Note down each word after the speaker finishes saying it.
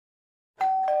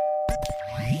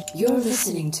You're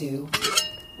listening to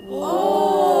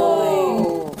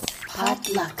Whoa!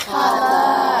 Potluck.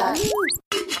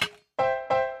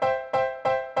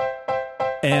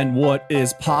 And what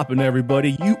is poppin',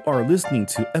 everybody? You are listening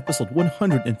to episode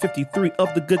 153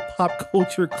 of the Good Pop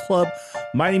Culture Club.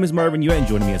 My name is Marvin Yue, and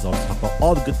joining me as always to talk about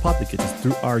all the good pop that gets us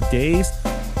through our days,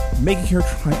 making her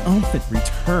triumphant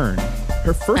return,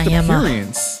 her first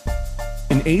appearance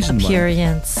in Asian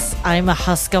appearance. I'm a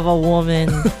husk of a woman.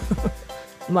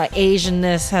 My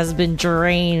Asianness has been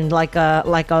drained like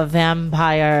a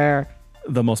vampire.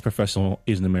 The most professional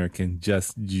Asian American,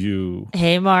 just you.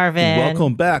 Hey, Marvin.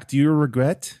 Welcome back. Do you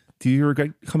regret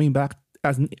coming back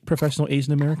as a professional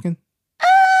Asian American?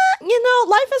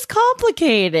 Life is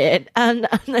complicated, and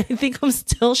I think I'm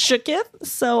still shooketh,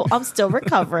 so I'm still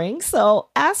recovering. So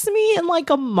ask me in like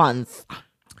a month.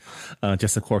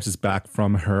 Jess, of course, is back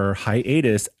from her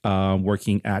hiatus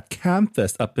working at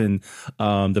CAMFest up in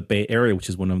the Bay Area, which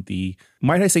is one of the,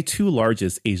 might I say, two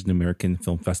largest Asian American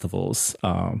film festivals.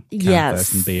 Yes.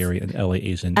 CAMFest in Bay Area and LA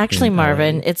Asian. Actually,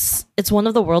 Marvin, it's one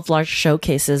of the world's largest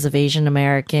showcases of Asian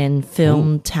American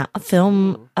film,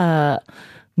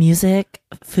 music,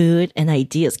 food, and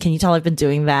ideas. Can you tell I've been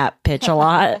doing that pitch a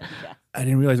lot? I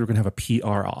didn't realize we were going to have a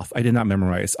PR off. I did not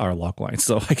memorize our log line,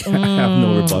 so I have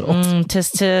no rebuttal.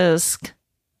 Tisk tisk.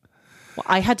 Well,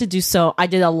 I had to do so. I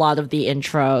did a lot of the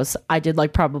intros. I did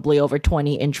like probably over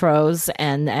 20 intros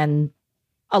and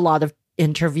a lot of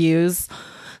interviews.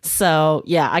 So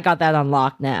yeah, I got that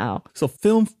unlocked now. So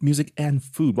film, music, and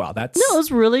food. Wow, that's... No, it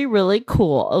was really, really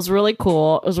cool. It was really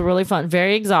cool. It was really fun.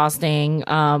 Very exhausting.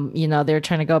 They're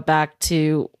trying to go back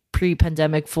to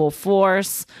pre-pandemic full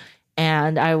force.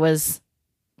 And I was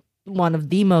one of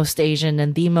the most Asian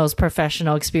and the most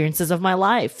professional experiences of my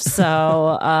life.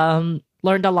 So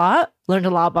learned a lot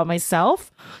about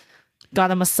myself.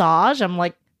 Got a massage. I'm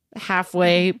like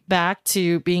halfway back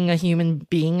to being a human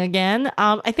being again.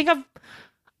 We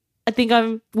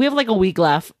have like a week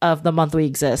left of the month we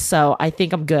exist. So I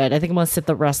think I'm good. I think I'm going to sit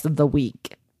the rest of the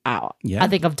week out. Yeah. I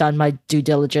think I've done my due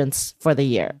diligence for the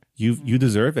year. You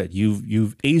deserve it.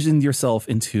 You've Asianed yourself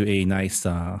into a nice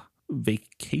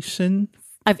vacation.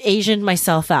 I've Asianed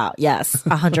myself out. Yes,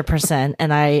 100%.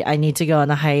 And I need to go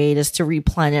on a hiatus to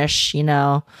replenish,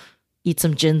 eat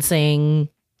some ginseng,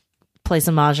 play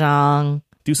some mahjong.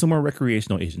 Do some more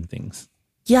recreational Asian things.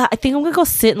 Yeah, I think I'm going to go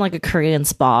sit in like a Korean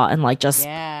spa and like just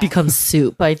become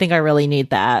soup. I think I really need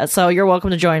that. So you're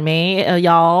welcome to join me,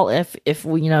 y'all. If we, if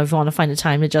you want to find a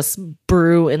time to just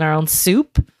brew in our own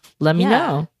soup, let me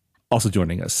know. Also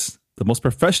joining us, the most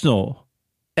professional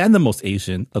and the most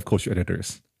Asian of culture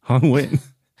editors, Hong Win.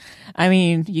 I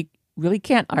mean, you really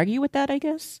can't argue with that, I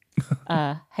guess.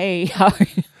 Hey, how are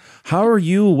you? How are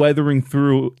you weathering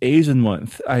through Asian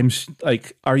month?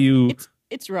 Are you...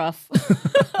 It's rough.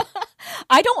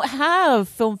 I don't have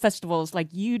film festivals like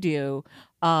you do.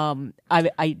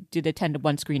 I did attend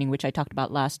one screening, which I talked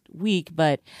about last week,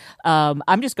 but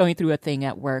I'm just going through a thing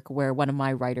at work where one of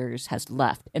my writers has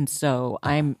left. And so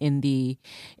I'm in the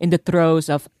throes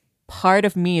of, part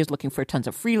of me is looking for tons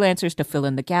of freelancers to fill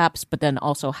in the gaps, but then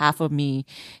also half of me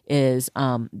is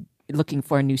looking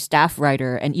for a new staff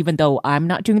writer. And even though I'm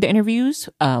not doing the interviews,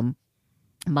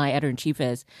 my editor-in-chief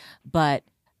is, but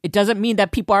it doesn't mean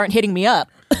that people aren't hitting me up,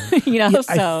 Yeah,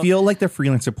 so. I feel like the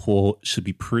freelancer pool should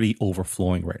be pretty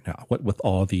overflowing right now with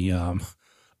all the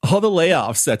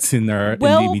layoffs that's in there in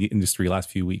the media industry last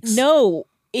few weeks. No,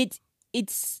 it's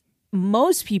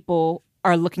most people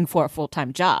are looking for a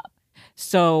full-time job.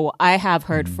 So I have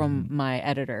heard from my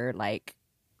editor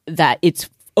that it's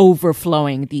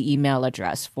overflowing the email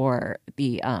address for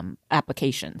the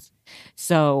applications.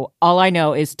 So all I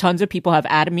know is tons of people have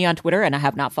added me on Twitter and I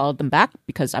have not followed them back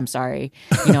because I'm sorry.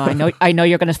 I know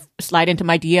you're going to slide into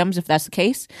my DMs if that's the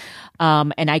case.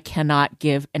 And I cannot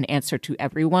give an answer to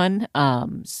everyone.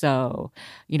 So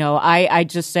I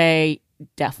just say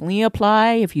definitely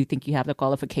apply if you think you have the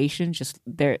qualifications. Just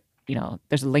there,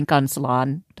 there's a link on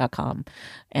salon.com.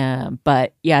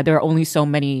 But yeah, there are only so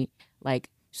many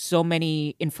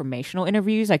informational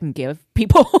interviews I can give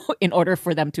people in order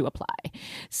for them to apply.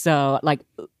 So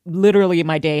literally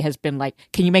my day has been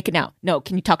can you make it now? No.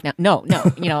 Can you talk now? No.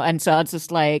 And so it's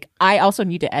just I also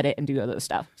need to edit and do other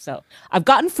stuff. So I've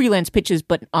gotten freelance pitches,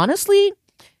 but honestly,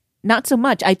 not so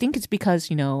much. I think it's because,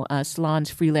 Salon's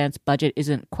freelance budget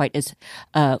isn't quite as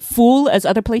full as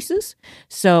other places.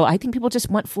 So I think people just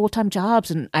want full-time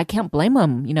jobs and I can't blame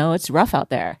them. It's rough out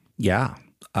there. Yeah.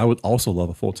 I would also love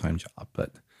a full-time job,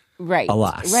 but Right.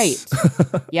 Alas. Right.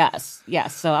 Yes.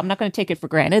 So I'm not going to take it for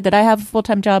granted that I have a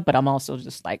full-time job, but I'm also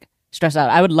just stressed out.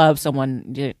 I would love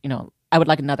someone, I would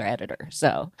like another editor.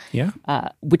 So, Yeah.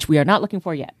 which we are not looking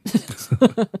for yet.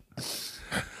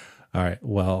 All right.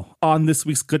 Well, on this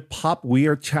week's Good Pop, we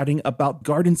are chatting about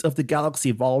Guardians of the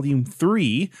Galaxy Volume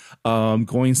 3,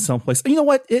 going someplace. You know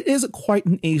what? It is quite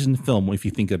an Asian film if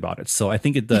you think about it. So I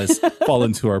think it does fall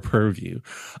into our purview.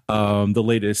 The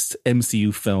latest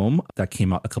MCU film that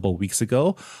came out a couple of weeks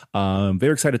ago.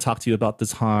 Very excited to talk to you about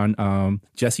this, Han.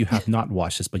 Jess, you have not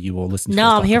watched this, but you will listen to No,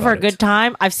 us I'm talk here for a about good it.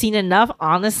 time. I've seen enough,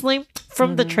 honestly,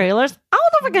 from the trailers. I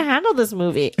don't know if I can handle this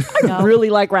movie. I really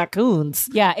like raccoons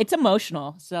Yeah, it's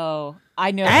emotional. So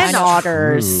I know. and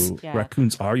otters. True. Yeah.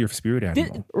 Raccoons are your spirit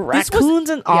animal. Raccoons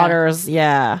and otters,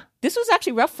 yeah. This was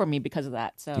actually rough for me because of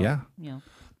that. So Yeah. you know.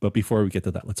 But before we get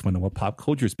to that, let's find out what pop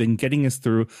culture has been getting us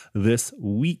through this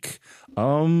week.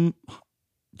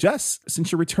 Jess,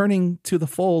 since you're returning to the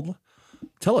fold,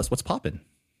 tell us what's popping.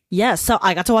 Yeah, so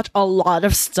I got to watch a lot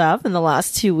of stuff in the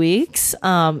last 2 weeks,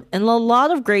 and a lot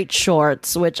of great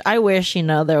shorts, which I wish,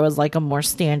 there was like a more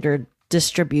standard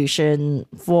distribution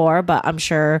for, but I'm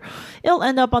sure it'll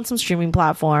end up on some streaming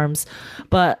platforms.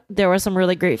 But there were some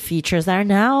really great features that are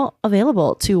now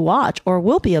available to watch or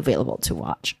will be available to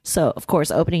watch. So, of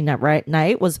course, opening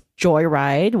night was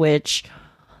Joyride, which,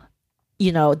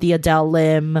 the Adele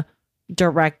Lim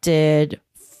directed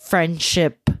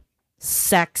friendship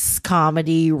sex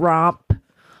comedy romp.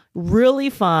 Really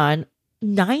fun.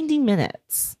 90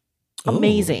 minutes.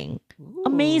 Amazing.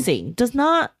 Amazing. Does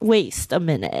not waste a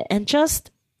minute and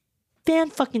just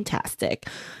fan-fucking-tastic.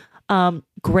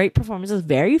 Great performances.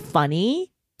 Very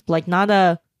funny. Like, not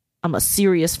I'm a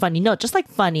serious funny. No, just like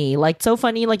funny. Like, so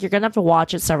funny. Like, you're going to have to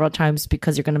watch it several times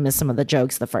because you're going to miss some of the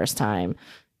jokes the first time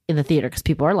in the theater because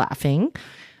people are laughing.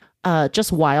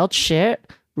 Just wild shit.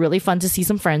 Really fun to see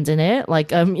some friends in it.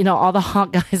 Like, all the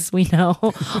hot guys we know,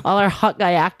 all our hot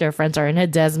guy actor friends are in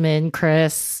it. Desmond,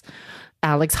 Chris,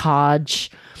 Alex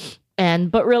Hodge.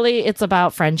 But really it's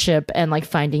about friendship and like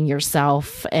finding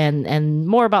yourself and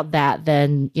more about that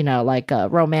than, like a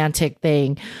romantic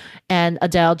thing. And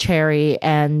Adele, Cherry,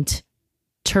 and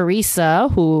Teresa,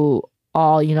 who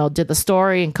all, did the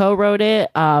story and co-wrote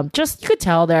it. Just you could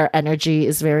tell their energy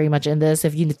is very much in this.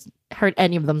 If you heard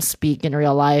any of them speak in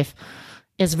real life,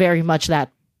 is very much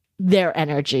their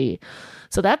energy.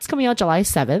 So that's coming out July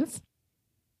 7th.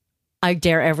 I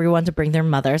dare everyone to bring their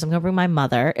mothers. I'm going to bring my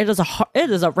mother. It is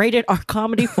a rated R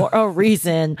comedy for a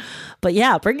reason. But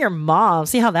yeah, bring your mom.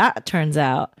 See how that turns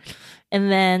out.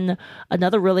 And then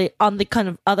another really on the kind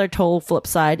of other total flip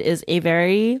side is a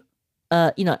very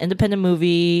independent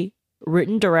movie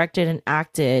written, directed, and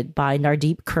acted by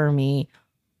Nardeep Kurmi,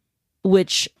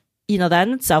 which that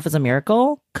in itself is a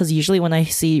miracle, because usually when I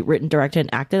see written, directed,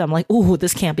 and acted, I'm like, ooh,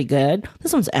 this can't be good.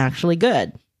 This one's actually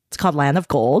good. It's called Land of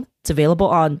Gold. It's available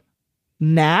on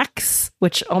Max,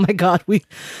 which, oh my God, we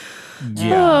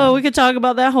could talk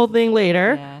about that whole thing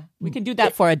later. Yeah. We can do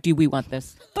that for a Do We Want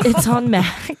This? It's on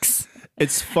Max.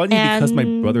 It's funny because my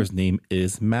brother's name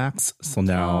is Max, so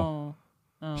now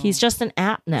He's just an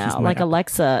app He's now. my Like app.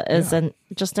 Alexa is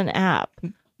just an app,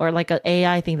 or like an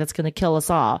AI thing that's going to kill us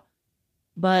all.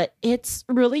 But it's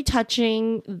really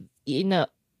touching.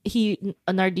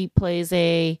 Nardeep plays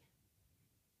a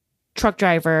truck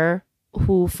driver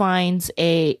who finds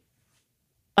a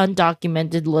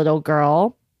undocumented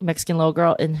Mexican little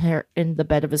girl in the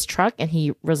bed of his truck, and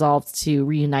he resolves to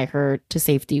reunite her to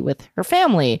safety with her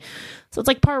family. So it's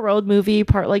like part road movie,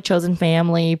 part like Chosen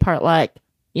Family, part like,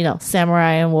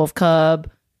 Samurai and Wolf Cub.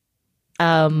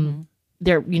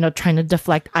 They're, trying to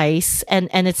deflect ice. And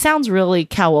it sounds really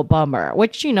cowabummer,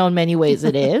 which, in many ways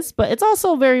it is. But it's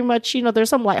also very much, there's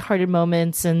some lighthearted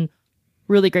moments and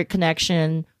really great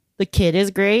connection. The kid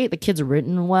is great. The kid's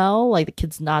written well. Like, the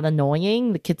kid's not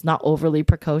annoying. The kid's not overly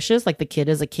precocious. Like, the kid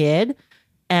is a kid.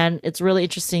 And it's really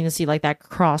interesting to see, like, that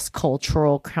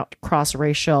cross-cultural,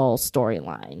 cross-racial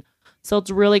storyline. So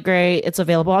it's really great. It's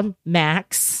available on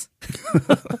Max.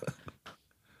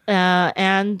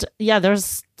 And yeah,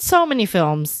 there's so many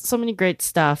films, so many great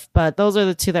stuff, but those are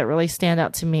the two that really stand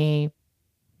out to me.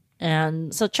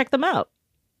 And so check them out.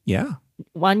 Yeah.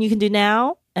 One you can do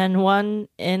now and one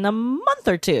in a month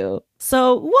or two.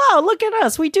 So, wow, look at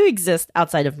us. We do exist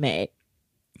outside of May.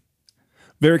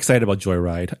 Very excited about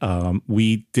Joyride.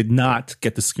 We did not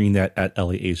get to screen that at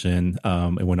LA Asian.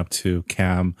 It went up to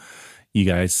Cam. You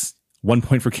guys, 1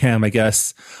 point for Cam, I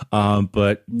guess.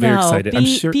 But very excited. I'm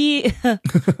sure.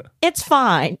 It's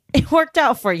fine. It worked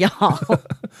out for y'all.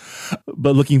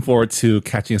 But looking forward to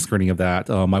catching a screening of that.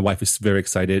 My wife is very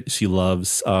excited. She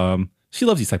loves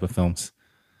these type of films.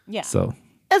 Yeah. So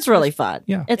It's really fun.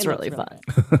 Yeah. It's It really looks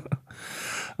fun.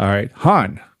 all right,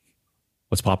 Han,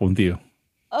 what's popping with you?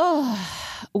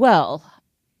 Well,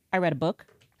 I read a book.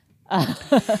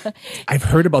 I've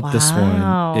heard about this one.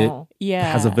 Wow. It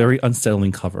has a very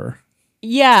unsettling cover.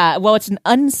 Yeah, well, it's an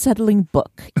unsettling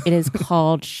book. It is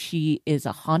called She is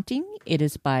a Haunting. It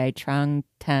is by Trang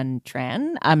Tan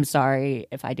Tran. I'm sorry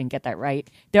if I didn't get that right.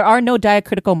 There are no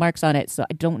diacritical marks on it, so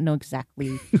I don't know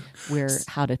exactly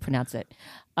how to pronounce it.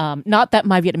 Not that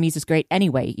my Vietnamese is great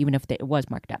anyway, even if it was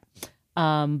marked up.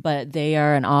 But they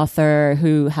are an author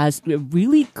who has a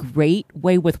really great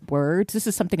way with words. This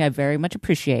is something I very much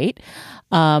appreciate.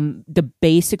 The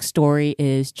basic story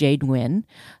is Jade Nguyen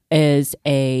is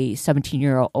a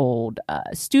 17-year-old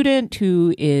student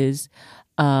who is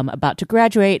about to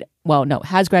graduate. Well, no,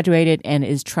 has graduated and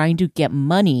is trying to get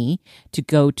money to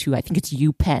go to, I think it's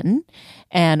UPenn.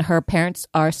 And her parents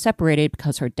are separated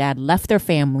because her dad left their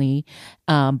family,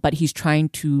 but he's trying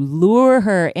to lure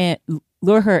her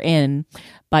in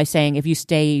by saying, if you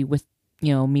stay with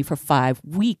me for 5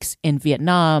 weeks in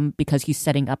Vietnam, because he's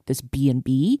setting up this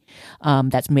B&B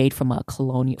that's made from a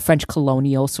French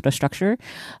colonial sort of structure,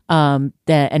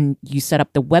 and you set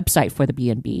up the website for the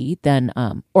B&B, then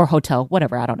or hotel,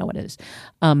 whatever, I don't know what it is,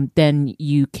 then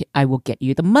I will get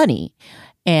you the money.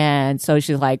 And so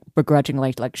she's like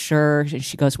begrudgingly like sure, and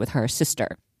she goes with her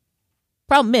sister.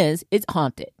 Problem is, it's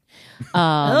haunted.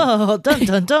 Dun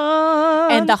dun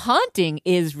dun. And the haunting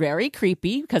is very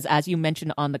creepy because, as you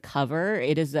mentioned on the cover,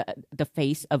 it is the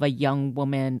face of a young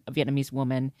woman, a Vietnamese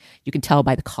woman. You can tell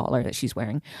by the collar that she's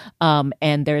wearing.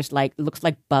 And there's looks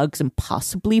like bugs and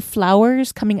possibly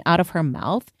flowers coming out of her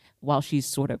mouth while she's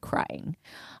sort of crying.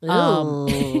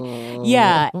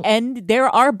 Yeah, and there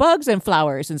are bugs and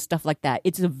flowers and stuff like that.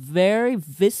 It's a very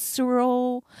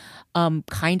visceral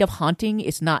kind of haunting.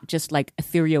 It's not just like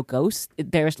ethereal ghosts.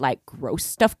 There's like gross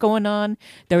stuff going on.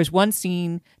 There was one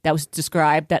scene that was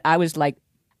described that I was like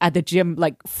at the gym,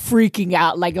 like freaking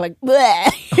out, like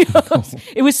bleh.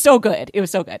 It was so good. It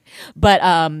was so good. But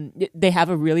they have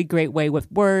a really great way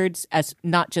with words, as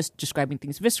not just describing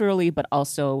things viscerally, but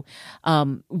also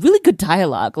really good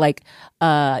dialogue. Like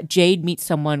Jade meets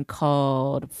someone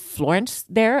called Florence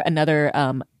there, another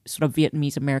sort of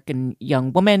Vietnamese American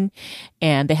young woman,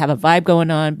 and they have a vibe going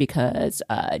on because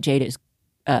Jade is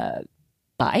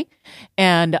bi,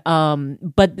 and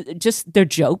but just their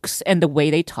jokes and the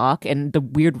way they talk and the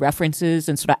weird references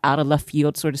and sort of out of left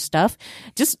field sort of stuff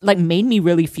just like made me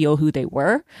really feel who they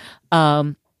were,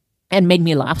 and made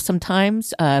me laugh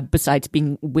sometimes, besides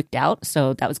being wicked out,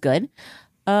 so that was good.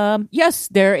 Yes,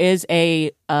 there is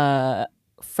a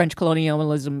French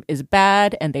colonialism is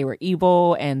bad and they were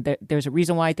evil, and there's a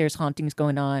reason why there's hauntings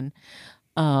going on.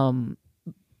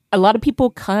 A lot of people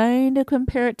kind of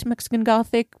compare it to Mexican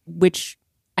Gothic, which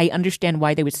I understand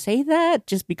why they would say that,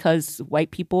 just because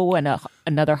white people and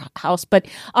another house. But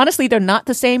honestly, they're not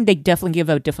the same. They definitely give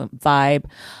a different vibe.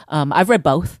 I've read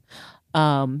both.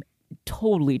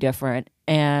 Totally different.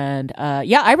 And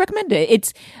yeah, I recommend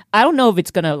it. I don't know if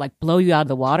it's gonna like blow you out of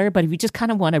the water, but if you just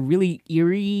kind of want a really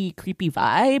eerie, creepy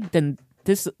vibe, then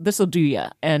this will do you.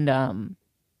 And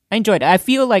I enjoyed it. I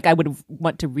feel like I would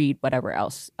want to read whatever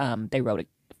else they wrote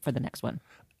for the next one.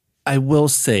 I will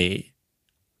say,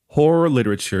 horror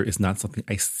literature is not something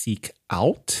I seek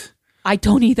out. I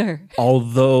don't either.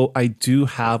 Although I do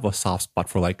have a soft spot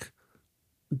for like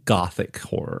gothic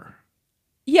horror.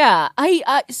 Yeah,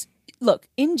 I look,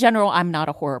 in general, I'm not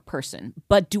a horror person,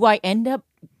 but do I end up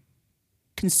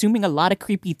consuming a lot of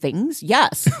creepy things?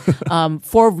 Yes,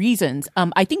 for reasons.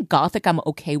 I think Gothic I'm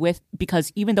okay with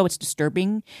because even though it's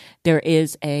disturbing, there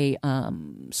is a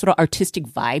sort of artistic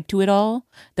vibe to it all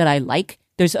that I like.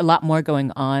 There's a lot more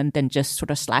going on than just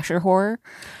sort of slasher horror.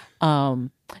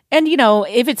 And,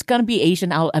 if it's going to be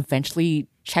Asian, I'll eventually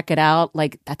check it out.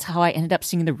 Like, that's how I ended up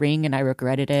seeing The Ring, and I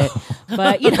regretted it.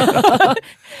 But,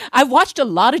 I've watched a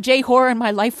lot of J-horror in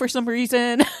my life for some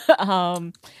reason.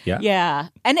 Yeah.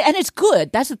 And it's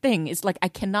good. That's the thing. It's like, I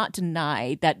cannot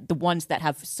deny that the ones that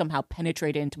have somehow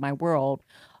penetrated into my world,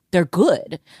 they're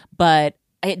good. But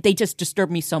they just disturb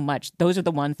me so much. Those are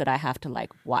the ones that I have to like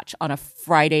watch on a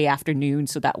Friday afternoon.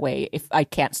 So that way, if I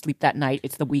can't sleep that night,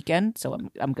 it's the weekend. So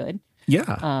I'm good.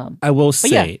 Yeah. I will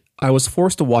say, I was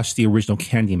forced to watch the original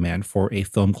Candyman for a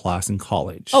film class in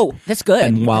college. Oh, that's good.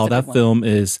 And while that film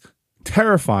is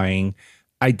terrifying,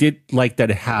 I did like that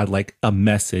it had like a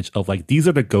message of like, these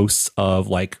are the ghosts of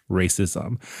like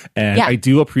racism. And I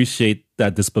do appreciate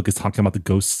that this book is talking about the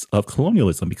ghosts of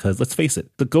colonialism, because let's face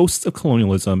it, the ghosts of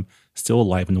colonialism still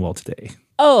alive and well today.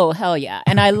 Oh, hell yeah.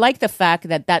 And I like the fact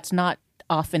that that's not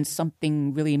often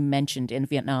something really mentioned in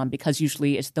Vietnam, because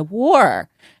usually it's the war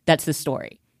that's the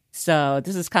story. So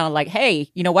this is kind of like, hey,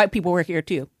 white people were here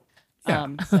too. Yeah.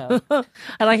 So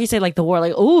I like you say like the war,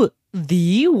 like, oh,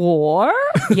 The war?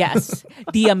 Yes,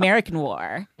 the American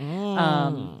War.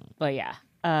 But yeah,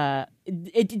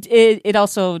 it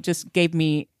also just gave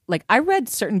me, like, I read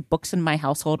certain books in my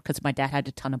household because my dad had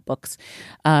a ton of books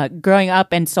growing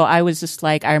up, and so I was just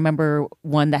like, I remember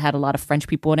one that had a lot of French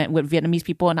people in it with Vietnamese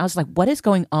people, and I was like, what is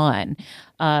going on?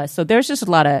 So there's just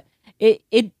a lot of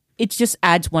it just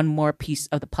adds one more piece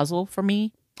of the puzzle for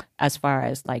me as far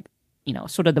as, like, you know,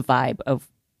 sort of the vibe of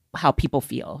how people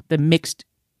feel, the mixed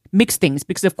things,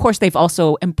 because of course they've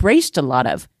also embraced a lot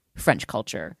of French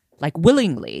culture, like,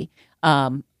 willingly.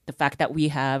 The fact that we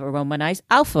have a Romanized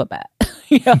alphabet,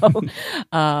 you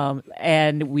know,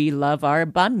 and we love our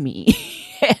banh mi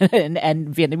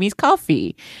and Vietnamese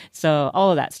coffee. So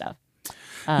all of that stuff.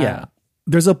 Yeah.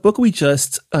 There's a book we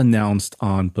just announced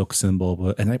on Book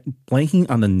Symbol, and I'm blanking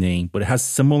on the name, but it has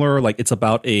similar, like, it's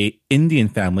about a Indian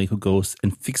family who goes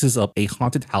and fixes up a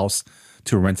haunted house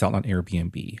to rent out on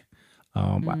Airbnb.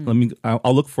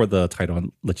 I'll look for the title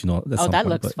and let you know. That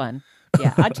looks fun.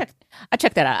 Yeah, I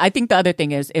check that out. I think the other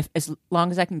thing is, if as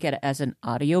long as I can get it as an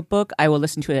audiobook, I will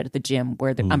listen to it at the gym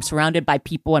where I'm surrounded by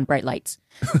people and bright lights.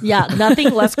 Yeah,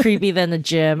 nothing less creepy than the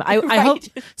gym. I hope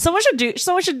someone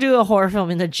should do a horror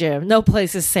film in the gym. No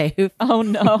place is safe. Oh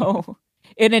no.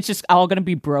 And it's just all gonna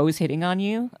be bros hitting on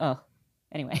you. Oh.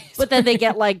 Anyway. But then they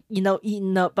get, like, you know,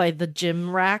 eaten up by the gym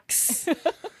racks.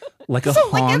 Like a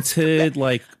haunted,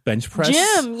 like, bench press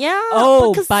Gym, yeah.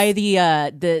 Oh, by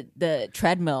the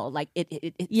treadmill, like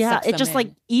it yeah, sucks it them just in.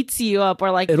 like eats you up,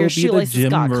 or like it'll your be the shoelaces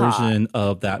gym got version caught.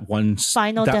 of that one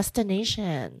Final that,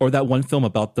 Destination. or that one film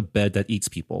about the bed that eats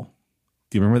people.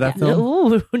 Do you remember that film?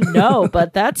 Ooh, no,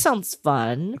 but that sounds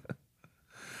fun.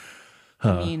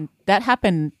 I mean, that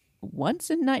happened once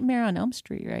in Nightmare on Elm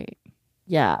Street, right?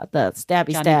 Yeah, the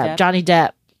stabby Johnny stab. Depp? Johnny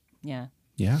Depp. Yeah.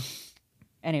 Yeah.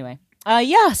 Anyway.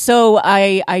 Yeah, so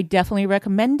I definitely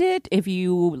recommend it if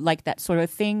you like that sort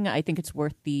of thing. I think it's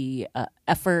worth the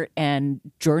effort and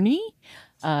journey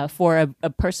for a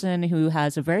person who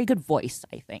has a very good voice,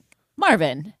 I think.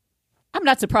 Marvin, I'm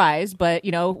not surprised, but,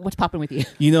 you know, what's popping with you?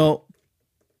 You know,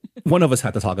 one of us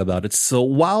had to talk about it. So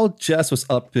while Jess was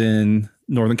up in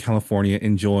Northern California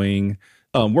enjoying,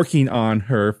 working on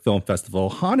her film festival,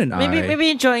 Han and Maybe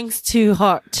enjoying's too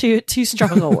hard, too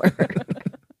strong a word.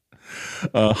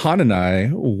 Han and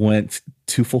I went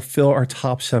to fulfill our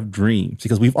Top Chef dreams,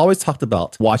 because we've always talked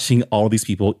about watching all these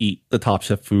people eat the Top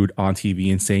Chef food on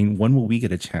TV and saying, when will we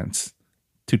get a chance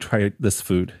to try this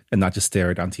food and not just stare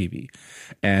at it on TV?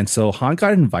 And so Han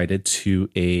got invited to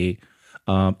a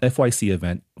FYC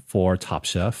event for Top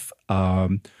Chef,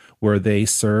 where they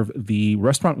serve the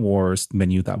Restaurant Wars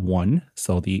menu that won.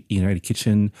 So the United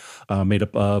Kitchen, made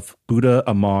up of Buddha,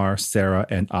 Amar, Sarah,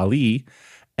 and Ali,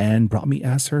 and brought me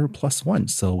as her plus one.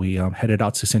 So we headed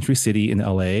out to Century City in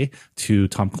LA to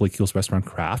Tom Colicchio's restaurant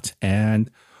Craft,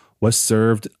 and was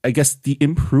served, I guess, the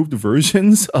improved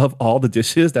versions of all the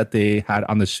dishes that they had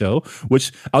on the show,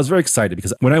 which I was very excited,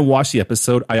 because when I watched the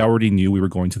episode, I already knew we were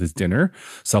going to this dinner.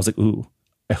 So I was like, ooh,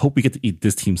 I hope we get to eat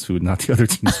this team's food, not the other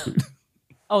team's food.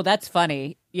 Oh, that's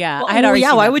funny. Yeah, Well, I had already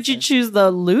seen why that would you episode. choose the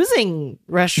losing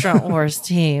Restaurant Wars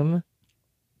team?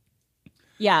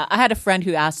 Yeah, I had a friend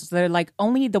who asked, they're like,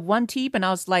 only the one team? And I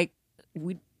was like,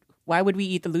 why would we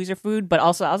eat the loser food? But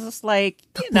also, I was just like,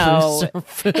 you know,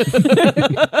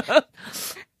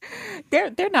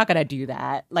 they're not gonna do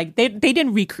that. Like, they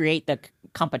didn't recreate the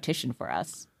competition for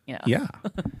us, you know. Yeah.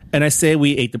 And I say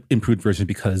we ate the improved version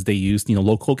because they used, you know,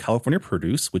 local California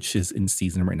produce, which is in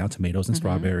season right now, tomatoes and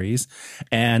strawberries.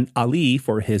 And Ali,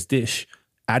 for his dish,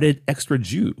 added extra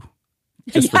jus.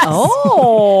 Just for-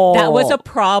 Oh, That was a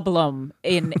problem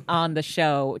on the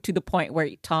show, to the point where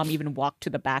Tom even walked to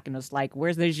the back and was like,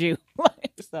 "Where's the jus?"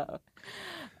 So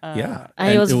yeah. I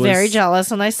And was it very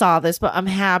jealous when I saw this, but I'm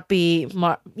happy.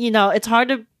 You know, it's hard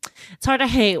to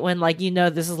hate when, like, you know,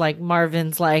 this is like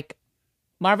Marvin's like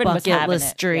Marvin was bucket having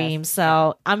list it. dream. Yes.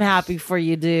 So I'm happy for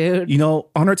you, dude. You know,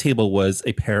 on our table was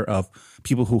a pair of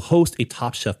people who host a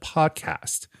Top Chef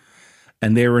podcast.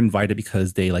 And they were invited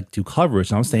because they like do coverage.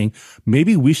 And I was saying,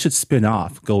 maybe we should spin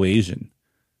off Go Asian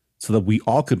so that we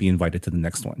all could be invited to the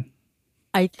next one.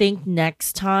 I think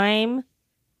next season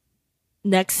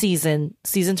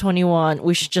 21,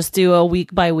 we should just do a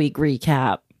week by week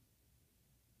recap.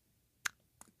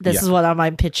 This Yeah. is what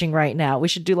I'm pitching right now. We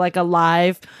should do a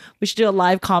live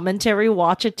commentary,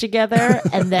 watch it together,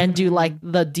 and then do like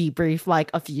the debrief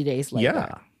like a few days later.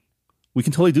 Yeah. We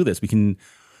can totally do this. We can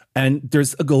And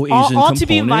there's a Go Asian all component. to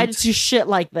be invited to shit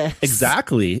like this.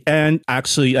 Exactly. And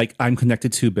actually, like, I'm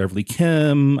connected to Beverly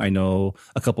Kim. I know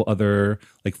a couple other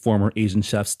like former Asian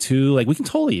chefs too. Like, we can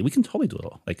totally do it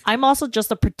all. Like, I'm also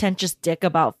just a pretentious dick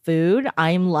about food.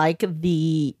 I'm like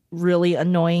the really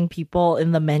annoying people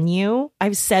in the menu.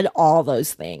 I've said all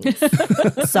those things.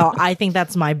 So I think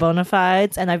that's my bona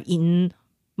fides. And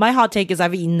my hot take is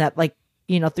I've eaten at like,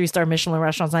 3-star Michelin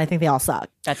restaurants, and I think they all suck.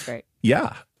 That's great.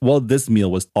 yeah. Well, this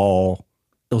meal was all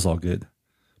good.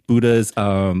 Buddha's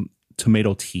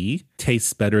tomato tea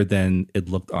tastes better than it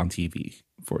looked on TV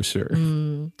for sure.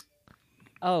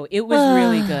 Oh, it was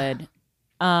really good.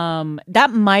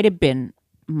 That might have been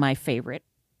my favorite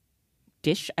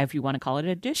dish, if you want to call it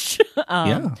a dish.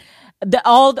 Yeah.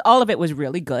 All of it was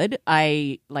really good.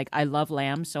 I love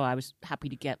lamb, so I was happy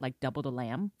to get like double the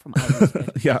lamb from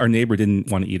Islands. Yeah, our neighbor didn't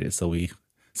want to eat it, so we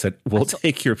said, we'll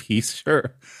take your piece,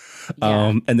 sure.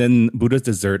 Yeah. And then Buddha's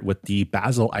dessert with the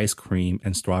basil ice cream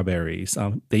and strawberries.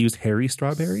 They used Harry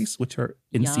strawberries, which are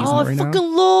in Yum. season Oh, I right now.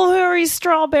 fucking love Harry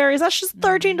strawberries. That's just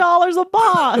 $13 a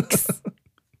box.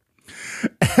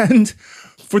 And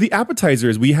for the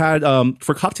appetizers, we had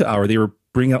for cocktail hour, they were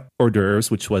bringing out hors d'oeuvres,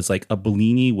 which was like a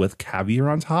Bellini with caviar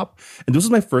on top. And this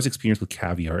was my first experience with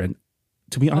caviar. And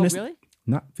to be honest, really?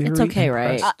 not very. It's okay,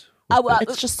 right? impressed with it.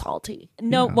 It's just salty.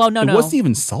 No, Yeah. well, no. It wasn't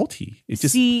even salty. It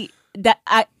just See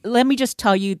let me just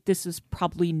tell you, this is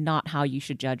probably not how you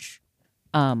should judge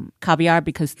caviar,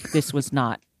 because this was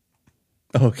not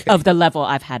okay. of the level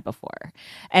I've had before.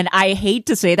 And I hate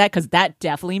to say that because that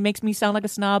definitely makes me sound like a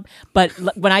snob. But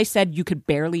when I said you could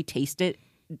barely taste it,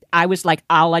 I was like,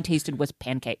 all I tasted was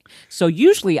pancake. So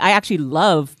usually I actually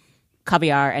love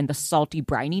caviar and the salty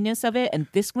brininess of it. And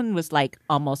this one was like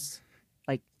almost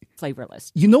like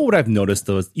flavorless. You know what I've noticed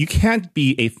though is you can't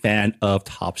be a fan of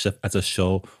Top Chef as a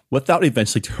show without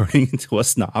eventually turning into a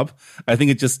snob. I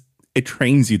think it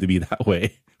trains you to be that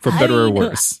way, for better or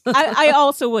worse. I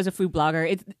also was a food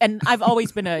blogger, and I've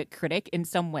always been a critic in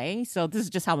some way. So this is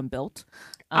just how I'm built.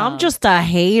 I'm just a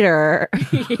hater.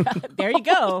 Yeah, there you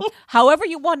go. However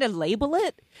you want to label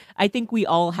it, I think we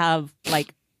all have,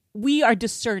 like, we are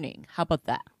discerning. How about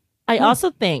that? I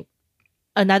also think,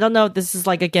 and I don't know if this is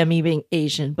like, again, me being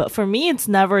Asian, but for me, it's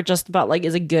never just about like,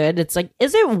 is it good? It's like,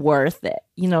 is it worth it?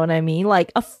 You know what I mean?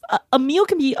 Like a meal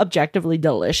can be objectively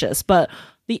delicious, but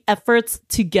the efforts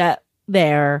to get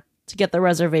there, to get the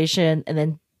reservation, and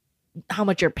then how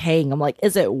much you're paying, I'm like,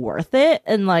 is it worth it?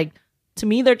 And like, to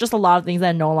me, there are just a lot of things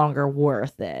that are no longer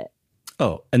worth it.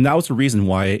 Oh, and that was the reason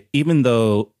why, even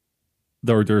though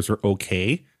the hors d'oeuvres were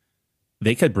okay,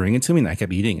 they kept bringing it to me and I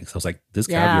kept eating it. So I was like, this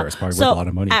caviar is probably worth a lot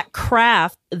of money. At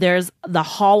Craft, there's the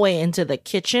hallway into the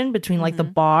kitchen between like the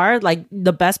bar. Like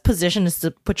the best position is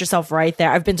to put yourself right there.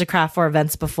 I've been to Craft for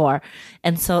events before.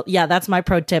 And so, yeah, that's my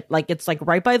pro tip. Like it's like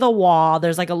right by the wall.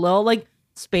 There's like a little like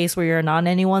space where you're not in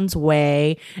anyone's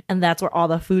way. And that's where all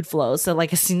the food flows. So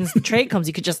like as soon as the tray comes,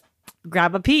 you could just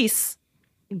grab a piece.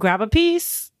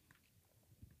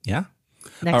 Yeah.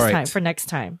 Next All right. time, for next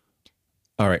time.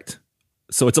 All right.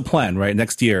 So it's a plan, right?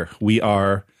 Next year,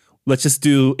 let's just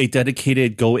do a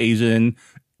dedicated Go Asian,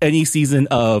 any season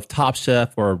of Top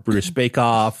Chef or British Bake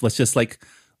Off. Let's just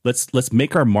let's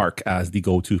make our mark as the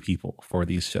go-to people for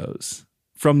these shows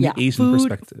from the Asian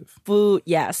perspective. Food,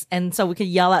 yes. And so we could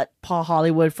yell at Paul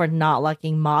Hollywood for not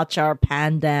liking matcha or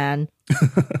pandan.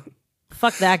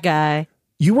 Fuck that guy.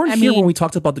 You weren't here when we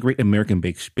talked about the Great American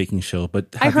Baking Show,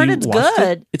 but I heard you it's watched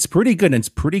good. It? It's pretty good, and it's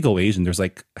pretty Go Asian. There's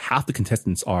like half the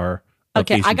contestants are of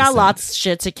Okay, Asian I got descent. lots of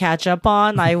shit to catch up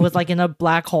on. I was like in a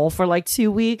black hole for like 2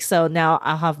 weeks, so now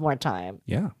I'll have more time.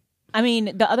 Yeah. I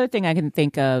mean, the other thing I can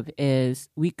think of is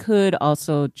we could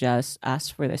also just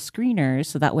ask for the screeners,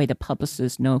 so that way the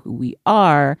publicists know who we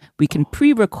are. We can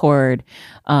pre-record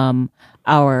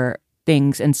our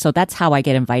things, and so that's how I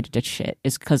get invited to shit,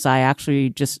 is because I actually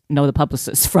just know the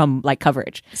publicists from like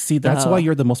coverage. See, that's why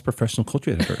you're the most professional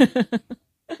culture editor.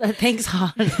 Thanks,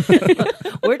 Han.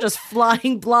 We're just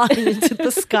flying blind into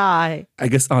the sky. I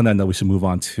guess on that note, we should move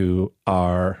on to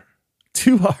our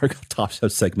Top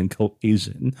Chef segment, Go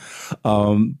Asian.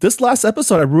 This last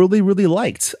episode I really, really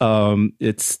liked.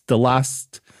 It's the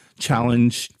last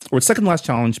challenge, or second last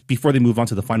challenge before they move on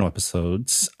to the final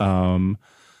episodes.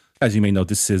 As you may know,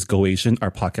 this is Go Asian,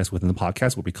 our podcast within the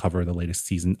podcast, where we cover the latest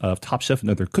season of Top Chef and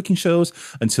other cooking shows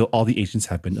until all the Asians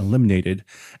have been eliminated.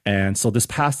 And so this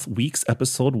past week's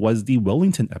episode was the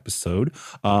Wellington episode.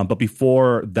 But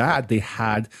before that, they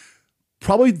had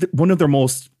probably one of their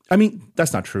most, I mean,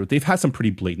 that's not true. They've had some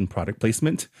pretty blatant product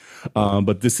placement.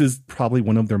 But this is probably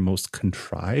one of their most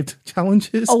contrived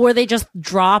challenges. Oh, where they just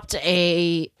dropped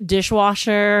a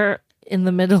dishwasher in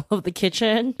the middle of the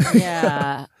kitchen.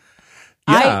 Yeah.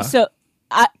 Yeah.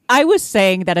 I was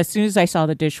saying that as soon as I saw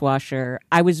the dishwasher,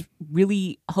 I was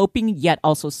really hoping yet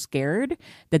also scared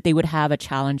that they would have a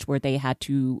challenge where they had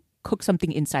to cook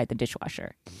something inside the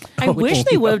dishwasher. I wish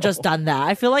they would have just done that.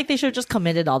 I feel like they should have just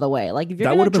committed all the way. Like if you're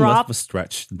That gonna would have been less drop, of a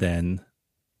stretch than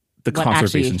the What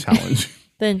conservation actually- challenge.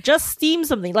 then just steam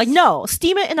something. Like no,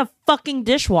 steam it in a fucking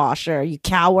dishwasher, you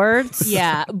cowards.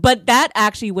 Yeah, but that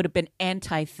actually would have been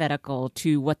antithetical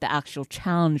to what the actual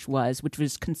challenge was, which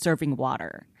was conserving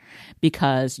water.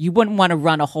 Because you wouldn't want to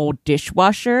run a whole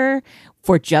dishwasher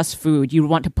for just food. You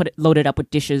want to load it up with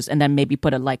dishes and then maybe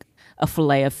put a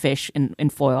fillet of fish in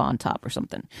foil on top or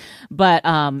something. But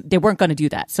they weren't going to do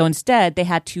that. So instead, they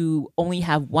had to only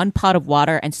have one pot of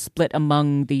water and split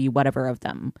among the whatever of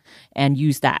them and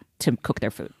use that to cook their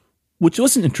food. Which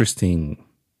was an interesting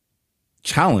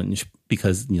challenge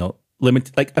because, I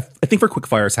think for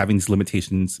quickfires, having these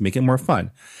limitations make it more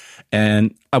fun.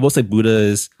 And I will say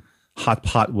Buddha's hot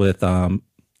pot with black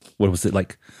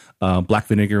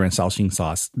vinegar and Shaoxing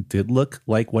sauce did look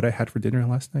like what I had for dinner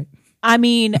last night. I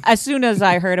mean, as soon as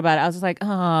I heard about it, I was like,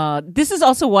 this is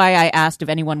also why I asked if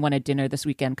anyone wanted dinner this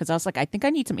weekend, because I was like, I think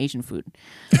I need some Asian food.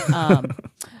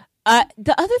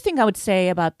 The other thing I would say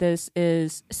about this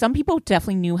is some people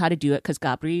definitely knew how to do it because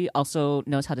Gabri also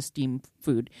knows how to steam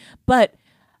food. But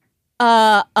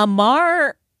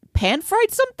Amar pan fried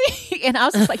something and I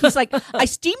was just like, he's like, I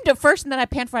steamed it first and then I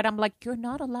pan fried. I'm like, you're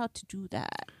not allowed to do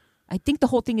that. I think the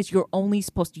whole thing is you're only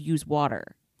supposed to use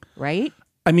water, right?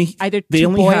 I mean, Either they to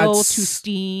only had boil, to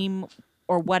steam,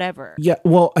 or whatever. Yeah,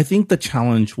 well, I think the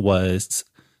challenge was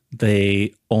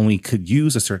they only could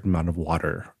use a certain amount of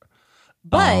water,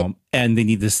 But and they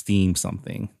need to steam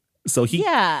something. So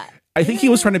I think he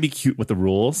was trying to be cute with the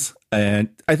rules. And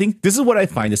I think this is what I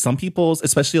find is some people's,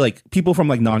 especially like people from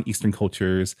like non-Eastern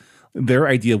cultures, their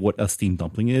idea of what a steamed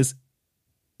dumpling is,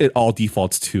 it all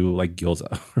defaults to like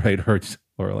gyoza, right?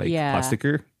 Or like pot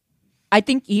sticker. I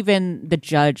think even the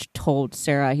judge told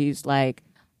Sarah, he's like,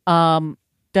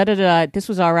 this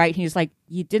was all right. He's like,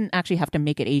 you didn't actually have to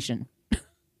make it Asian.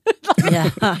 Yeah.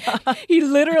 He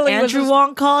literally Andrew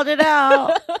Wong called it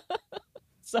out.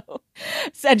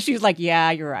 And she's like,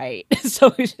 yeah, you're right.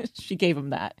 So she gave him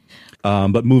that.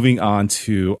 But moving on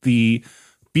to the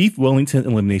Beef Wellington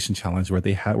Elimination Challenge, where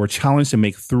they were challenged to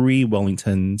make 3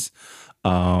 Wellingtons.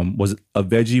 Was it a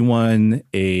veggie one,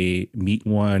 a meat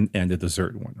one, and a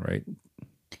dessert one, right?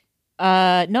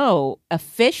 No, a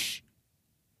fish.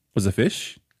 Was it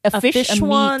fish? A fish, a meat,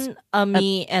 one, a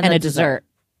meat, and a dessert.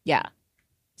 Yeah.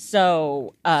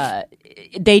 So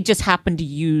they just happened to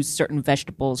use certain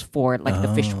vegetables for like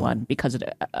the fish one because it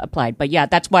applied. But yeah,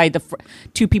 that's why the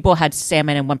 2 people had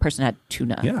salmon and one person had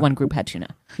tuna. Yeah. One group had tuna.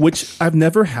 Which I've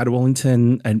never had a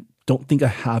Wellington and don't think I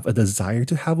have a desire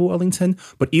to have a Wellington.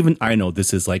 But even I know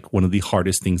this is like one of the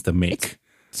hardest things to make.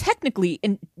 Technically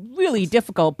and really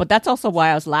difficult, but that's also why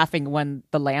I was laughing when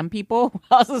the lamb people,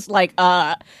 I was just like,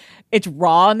 it's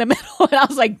raw in the middle. And I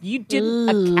was like, you didn't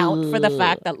account for the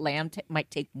fact that lamb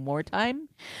might take more time.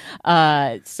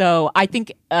 So I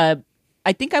think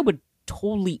I would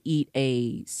totally eat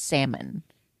a salmon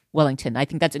Wellington. I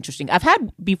think that's interesting. I've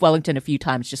had beef Wellington a few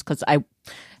times just because I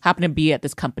happen to be at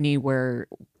this company where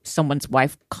someone's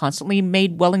wife constantly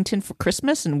made Wellington for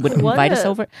Christmas and would invite us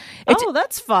over.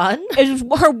 That's fun. It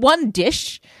was her one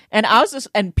dish, and I was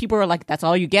and people were like, "That's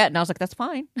all you get," and I was like, "That's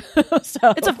fine."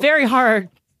 So It's a very hard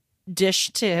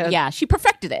dish to. yeah, she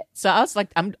perfected it. So I was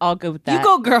like, I'll go with that. You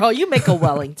go, girl. You make a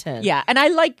Wellington. Yeah, and I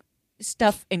like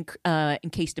stuff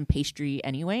encased in pastry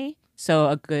anyway. So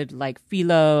a good like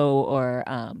phyllo or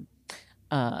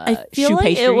I feel choux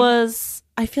like pastry.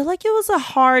 I feel like it was a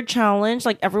hard challenge.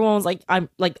 Like everyone was like, I'm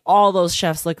like all those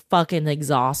chefs look fucking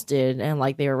exhausted and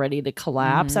like they were ready to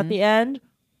collapse at the end.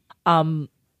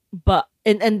 But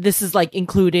and this is like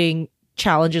including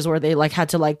challenges where they like had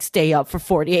to like stay up for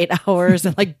 48 hours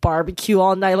and like barbecue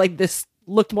all night. Like this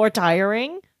looked more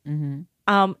tiring.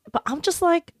 But I'm just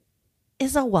like,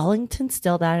 is a Wellington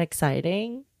still that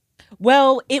exciting?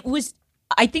 Well,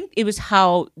 I think it was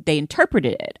how they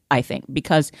interpreted it, I think,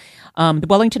 because the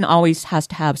Wellington always has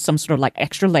to have some sort of like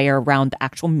extra layer around the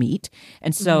actual meat.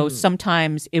 And so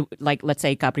sometimes it, like, let's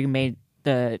say Gabriel made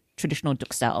the traditional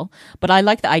duxelle, but I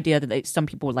like the idea that some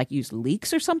people would like use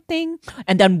leeks or something.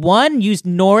 And then one used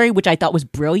nori, which I thought was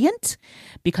brilliant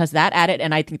because that added,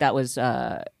 and I think that was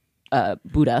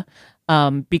Buddha.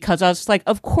 Because I was like,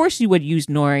 of course you would use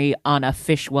nori on a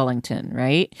fish Wellington,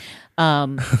 right?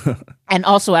 And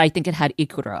also I think it had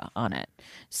ikura on it.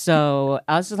 So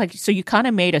I was just like, so you kind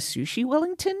of made a sushi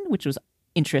Wellington, which was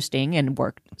interesting and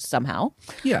worked somehow.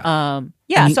 Yeah. I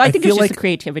mean, so I I think feel it's just like- the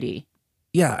creativity.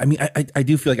 Yeah, I mean, I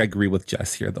do feel like I agree with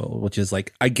Jess here though, which is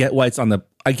like I get why it's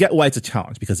a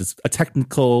challenge because it's a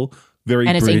technical, very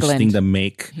And it's British England. thing to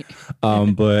make,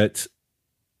 but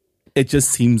it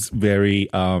just seems very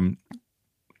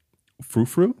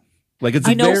frou-frou. Like it's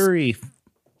very.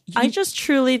 I just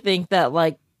truly think that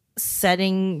like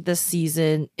setting the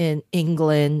season in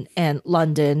England and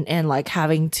London and like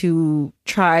having to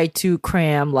try to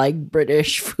cram like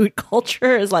British food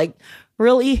culture is like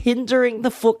really hindering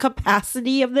the full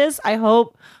capacity of this. I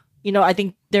hope, I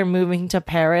think they're moving to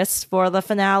Paris for the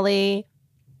finale.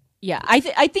 Yeah, I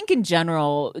think in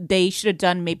general they should have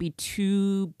done maybe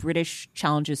 2 British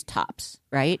challenges tops,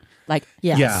 right? Like,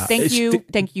 Yeah.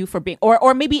 thank you for being,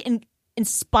 or maybe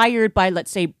inspired by,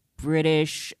 let's say,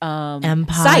 British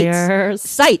Empires.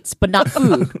 sites, but not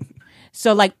food.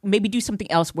 So like maybe do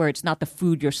something else where it's not the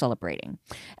food you're celebrating,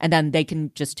 and then they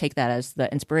can just take that as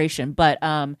the inspiration. But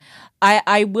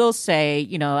I will say,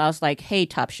 I was like, hey,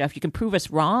 Top Chef, you can prove us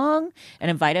wrong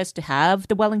and invite us to have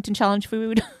the Wellington Challenge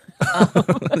food.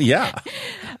 Yeah,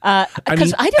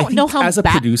 Because I don't know how as a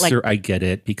producer, I get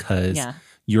it because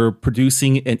you're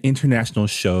producing an international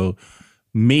show.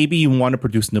 Maybe you want to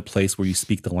produce in a place where you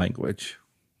speak the language,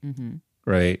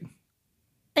 right?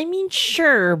 I mean,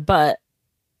 sure, but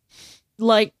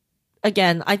like,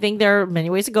 again, I think there are many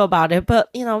ways to go about it, but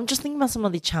I'm just thinking about some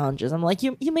of the challenges. I'm like,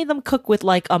 you made them cook with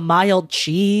like a mild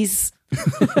cheese.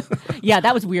 Yeah,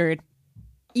 that was weird.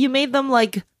 You made them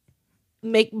like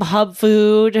make hub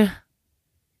food.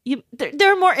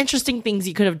 There are more interesting things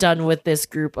you could have done with this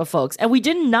group of folks, and we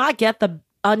did not get the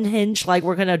unhinged, like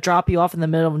we're gonna drop you off in the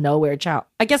middle of nowhere challenge.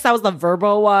 I guess that was the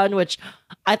Verbo one, which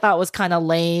I thought was kind of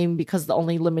lame because the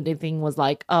only limiting thing was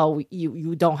like, oh,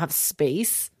 you don't have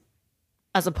space.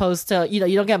 As opposed to, you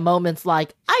don't get moments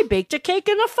like, I baked a cake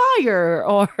in a fire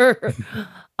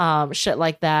or shit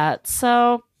like that.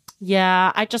 So,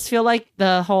 yeah, I just feel like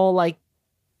the whole, like,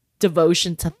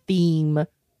 devotion to theme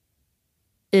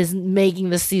is making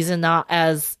the season not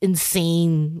as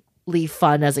insanely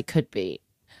fun as it could be.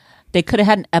 They could have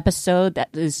had an episode that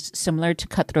is similar to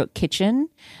Cutthroat Kitchen,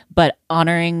 but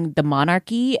honoring the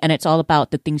monarchy, and it's all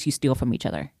about the things you steal from each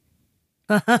other.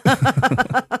 That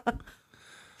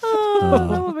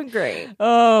would have been great.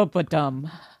 Oh, but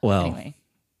dumb. Well, anyway,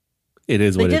 it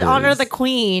is what it is. They did honor the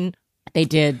queen. They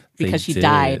did because she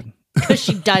died. Because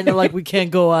she died, they're like, we can't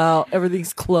go out.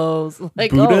 Everything's closed. Like,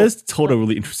 Buddha's told a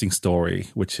really interesting story,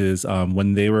 which is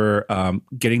when they were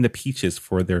getting the peaches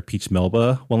for their Peach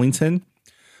Melba Wellington.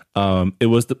 It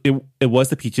was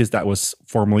the peaches that was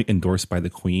formally endorsed by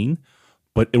the Queen,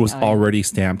 but it was already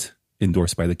stamped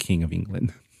endorsed by the King of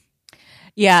England.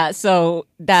 Yeah, so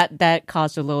that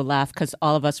caused a little laugh because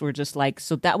all of us were just like,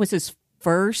 so that was his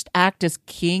first act as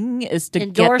king, is to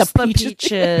endorse get the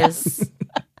peaches. Yes.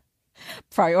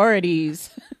 Priorities.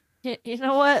 You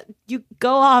know what? You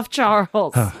go off, Charles.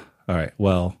 All right.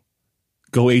 Well,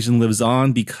 Go Asian lives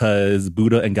on because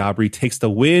Buddha and Gabri takes the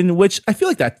win, which I feel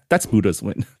like that's Buddha's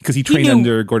win because he trained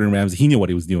under Gordon Ramsay. He knew what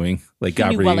he was doing. Like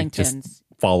Gabri just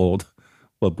followed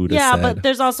what Buddha said. Yeah, but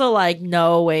there's also like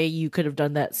no way you could have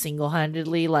done that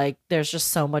single-handedly. Like there's just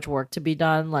so much work to be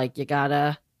done. Like you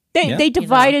gotta. They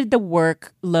divided the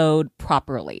workload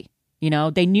properly.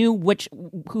 They knew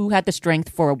who had the strength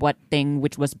for what thing,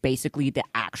 which was basically the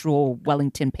actual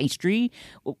Wellington pastry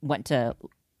went to,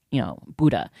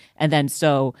 Buddha. And then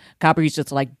so Gabri's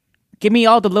just like, give me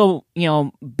all the little,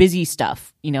 busy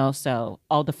stuff, so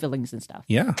all the fillings and stuff.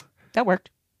 Yeah. That worked.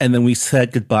 And then we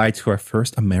said goodbye to our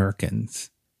first Americans.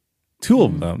 Two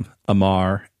of them,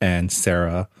 Amar and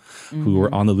Sarah, who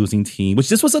were on the losing team, which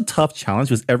this was a tough challenge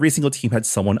because every single team had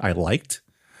someone I liked.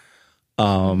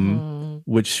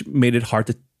 Which made it hard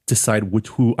to decide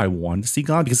who I wanted to see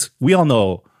gone because we all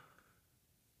know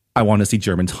I want to see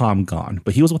German Tom gone,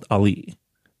 but he was with Ali,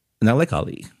 and I like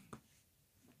Ali.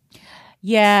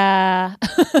 Yeah,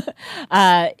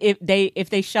 if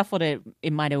they shuffled it,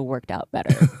 it might have worked out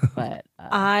better. But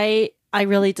I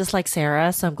really dislike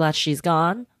Sarah, so I'm glad she's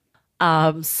gone.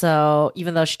 So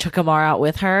even though she took Amar out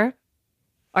with her,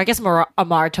 or I guess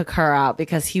Amar took her out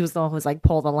because he was the one who was like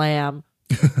pull the lamb.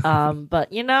 But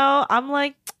I'm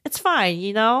like, it's fine,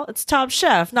 it's Top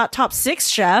Chef, not Top 6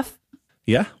 Chef.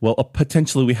 Yeah, well,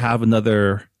 potentially we have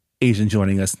another Asian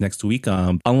joining us next week.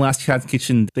 On Last Chance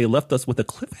Kitchen, they left us with a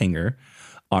cliffhanger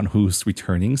on who's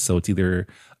returning. So it's either,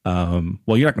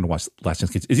 well, you're not going to watch Last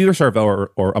Chance Kitchen. It's either Charvel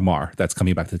or Amar that's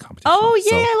coming back to the competition. Oh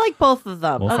yeah, so I like both of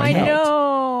them. We'll I know.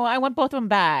 I want both of them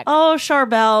back. Oh,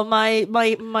 Charbel, my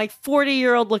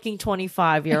 40-year-old looking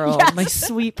 25-year-old, Yes. my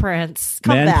sweet prince.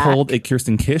 Come Man back. pulled a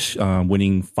Kirsten Kish,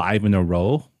 winning 5 in a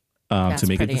row That's to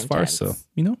make it pretty this far. intense. So,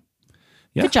 yeah.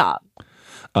 Good job.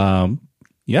 Yeah,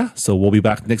 yeah, so we'll be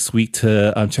back next week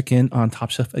to check in on Top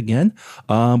Chef again.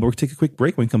 But we're going to take a quick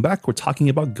break. When we come back, we're talking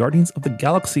about Guardians of the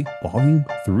Galaxy Volume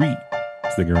 3.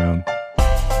 Stick around.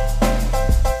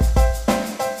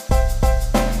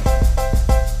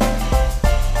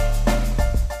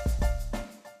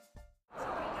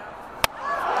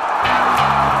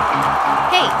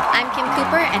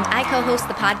 And I co-host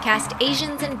the podcast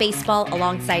Asians in Baseball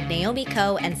alongside Naomi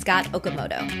Ko and Scott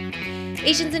Okamoto.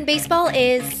 Asians in Baseball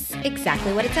is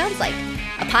exactly what it sounds like.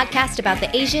 A podcast about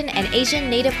the Asian and Asian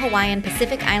Native Hawaiian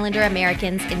Pacific Islander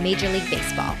Americans in Major League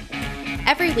Baseball.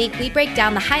 Every week, we break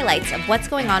down the highlights of what's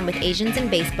going on with Asians in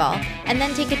baseball and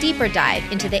then take a deeper dive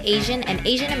into the Asian and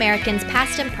Asian Americans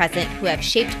past and present who have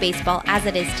shaped baseball as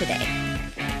it is today.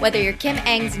 Whether you're Kim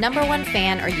Ng's #1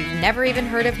 fan or you've never even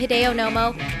heard of Hideo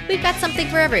Nomo, we've got something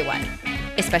for everyone,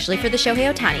 especially for the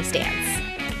Shohei Ohtani stans.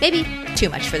 Maybe too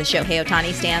much for the Shohei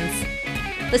Ohtani stans.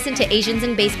 Listen to Asians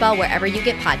in Baseball wherever you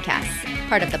get podcasts,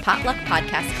 part of the Potluck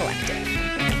Podcast Collective.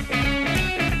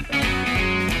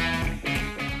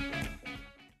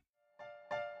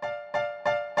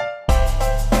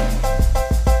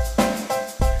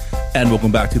 And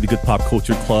welcome back to the Good Pop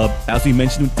Culture Club. As we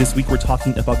mentioned this week, we're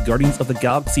talking about Guardians of the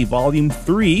Galaxy Volume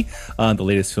 3, the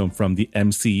latest film from the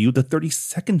MCU, the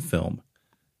 32nd film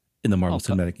in the Marvel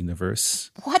Cinematic Universe.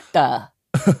 What the?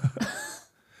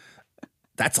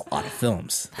 That's a lot of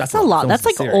films. That's a lot. That's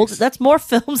like old. That's more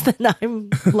films than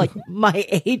I'm like my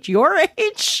age, your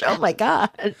age. Oh my God.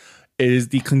 It is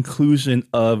the conclusion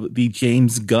of the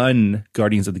James Gunn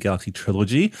Guardians of the Galaxy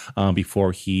trilogy.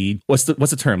 Before he, what's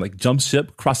the term? Like jumps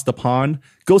ship, crosses the pond,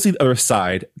 goes to the other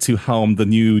side to helm the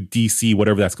new DC,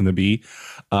 whatever that's going to be.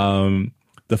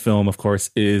 The film, of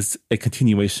course, is a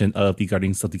continuation of the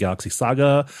Guardians of the Galaxy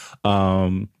saga,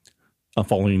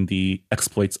 following the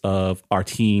exploits of our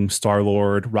team: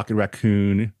 Star-Lord, Rocket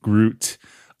Raccoon, Groot,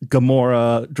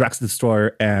 Gamora, Drax the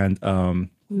Destroyer, and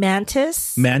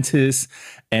Mantis,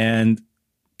 and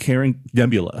Karen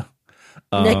Nebula.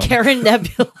 Karen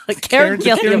Nebula. Karen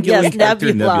Gilliam, yes,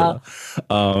 Nebula.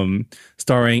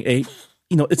 Starring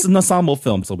it's an ensemble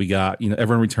film. So we got,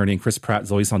 everyone returning: Chris Pratt,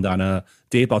 Zoe Saldana,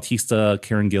 Dave Bautista,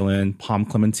 Karen Gillan, Pom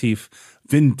Clementif,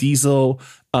 Vin Diesel,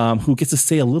 who gets to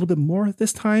say a little bit more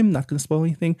this time. Not going to spoil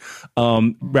anything.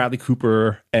 Bradley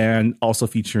Cooper, and also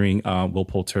featuring Will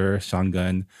Poulter, Sean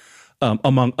Gunn,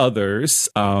 among others.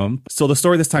 So the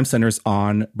story this time centers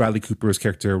on Bradley Cooper's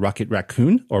character, Rocket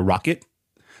Raccoon, or Rocket,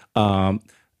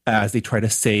 as they try to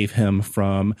save him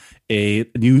from a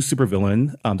new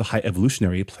supervillain, the High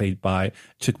Evolutionary, played by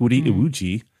Chikwudi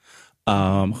Iwuji,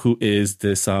 who is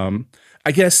this,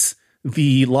 I guess,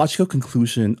 the logical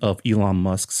conclusion of Elon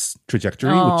Musk's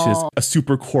trajectory, which is a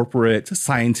super corporate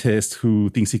scientist who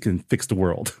thinks he can fix the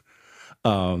world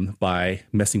by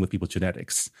messing with people's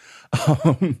genetics,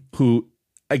 who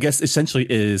I guess essentially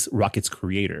is Rocket's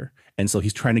creator. And so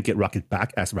he's trying to get Rocket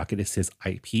back, as Rocket is his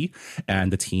IP,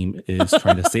 and the team is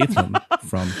trying to save him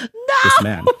from this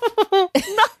man. Not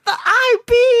the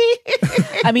IP.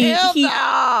 I mean,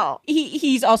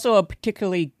 he's also a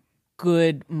particularly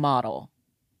good model.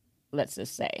 Let's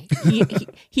just say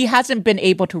he hasn't been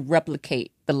able to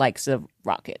replicate the likes of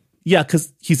Rocket. Yeah,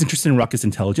 because he's interested in Rocket's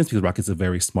intelligence, because Rocket's a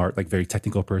very smart, very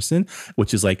technical person,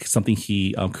 which is something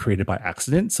he created by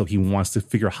accident. So he wants to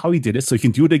figure out how he did it so he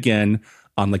can do it again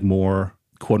on more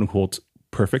quote unquote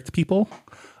perfect people.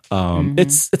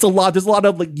 It's a lot. There's a lot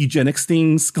of eugenics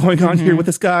things going on here with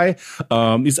this guy.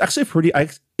 He's actually I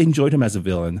enjoyed him as a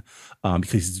villain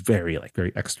because he's very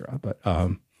very extra. But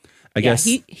I guess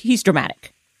he's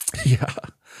dramatic. Yeah.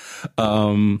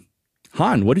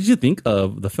 Han, what did you think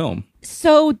of the film?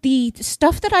 So the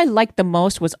stuff that I liked the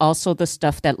most was also the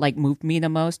stuff that moved me the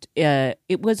most.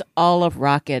 It was all of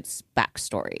Rocket's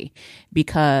backstory,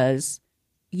 because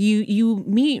you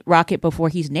meet Rocket before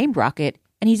he's named Rocket,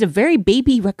 and he's a very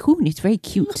baby raccoon. He's very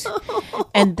cute.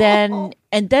 and then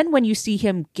when you see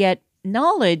him get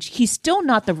knowledge, he's still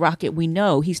not the Rocket we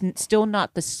know. He's still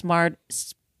not the smart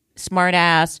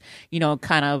ass,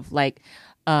 kind of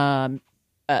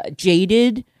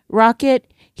jaded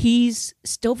Rocket. He's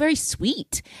still very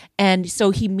sweet. And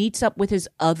so he meets up with his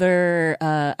other,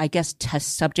 I guess,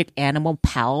 test subject animal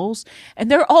pals. And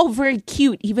they're all very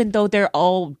cute, even though they're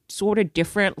all sort of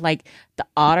different. The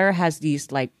otter has these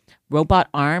robot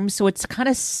arms. So it's kind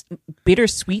of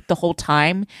bittersweet the whole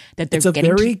time that they're getting.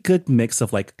 It's a very good mix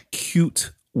of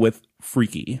cute with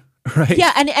freaky, right?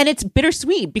 Yeah. And it's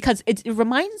bittersweet because it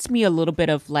reminds me a little bit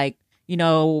of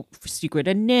Secret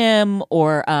of Nim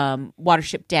or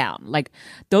Watership Down. Like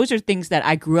those are things that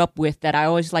I grew up with that I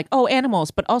always like, oh,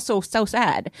 animals, but also so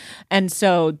sad. And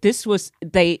so this was,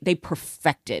 they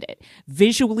perfected it.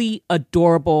 Visually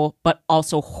adorable, but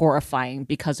also horrifying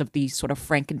because of the sort of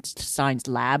Frankenstein's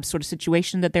lab sort of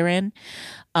situation that they're in.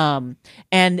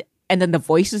 And then the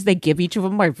voices they give each of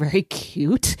them are very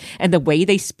cute. And the way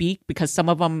they speak, because some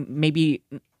of them maybe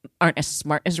aren't as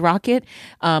smart as Rocket,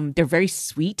 they're very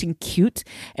sweet and cute.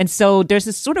 And so there's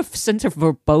this sort of sense of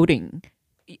foreboding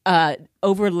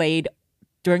overlaid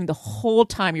during the whole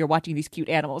time you're watching these cute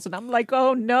animals. And I'm like,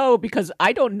 oh no, because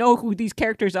I don't know who these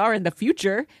characters are in the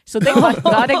future. So they might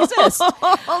not exist.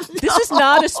 This is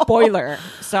not a spoiler.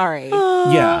 Sorry.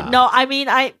 Yeah. No, I mean,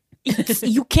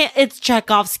 you can't. It's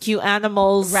Chekhov's cute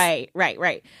animals. Right.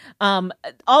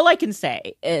 All I can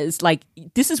say is like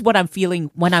this is what I'm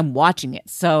feeling when I'm watching it.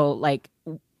 So like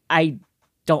I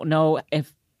don't know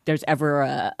if there's ever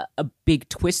a big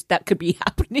twist that could be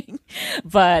happening,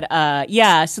 but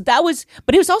so that was.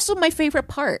 But it was also my favorite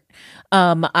part.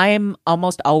 I am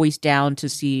almost always down to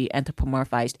see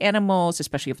anthropomorphized animals,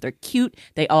 especially if they're cute.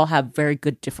 They all have very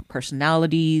good different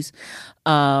personalities.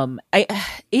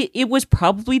 It was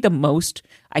probably the most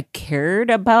I cared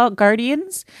about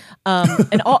Guardians.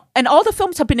 And all the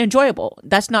films have been enjoyable.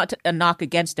 That's not a knock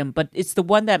against them, but it's the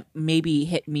one that maybe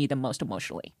hit me the most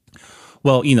emotionally.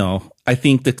 Well, I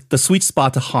think the sweet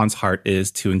spot to Han's heart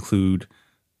is to include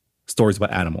stories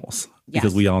about animals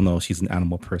because we all know she's an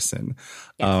animal person.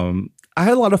 Yes. I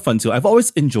had a lot of fun too. I've always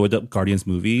enjoyed the Guardians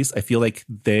movies. I feel like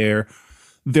they're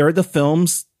the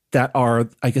films that are,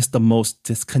 I guess, the most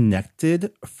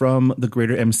disconnected from the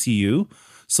greater MCU.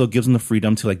 So it gives them the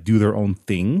freedom to like do their own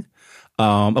thing.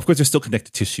 Of course, they're still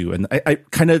connected tissue. And I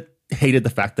kind of hated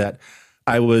the fact that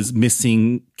I was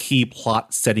missing key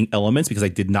plot setting elements because I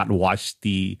did not watch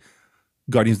the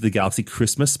Guardians of the Galaxy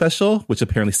Christmas special, which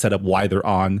apparently set up why they're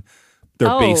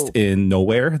based in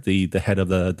nowhere, the head of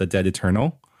the Dead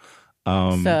Eternal.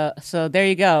 So there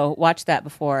you go. Watch that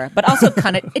before. But also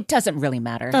kind of, it doesn't really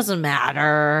matter. Doesn't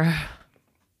matter.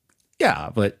 Yeah,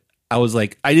 but I was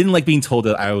like, I didn't like being told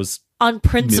that I was on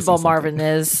principle. Marvin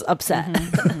is upset.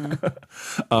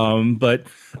 But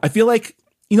I feel like,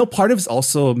 part of it's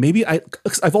also maybe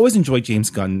I've always enjoyed James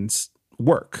Gunn's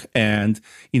work and,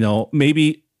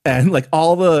 and like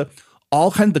all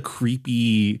kind of the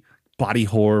creepy body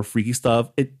horror, freaky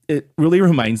stuff. It really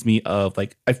reminds me of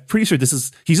like, I'm pretty sure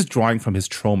he's just drawing from his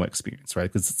trauma experience,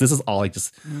 right? Because this is all like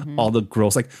just all the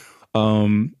gross, like,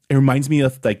 it reminds me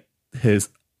of like his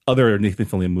other Nathan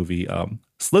Fillion movie,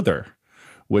 Slither,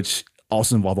 which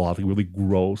also involved a lot of really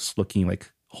gross looking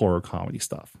like horror comedy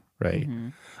stuff, right?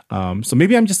 So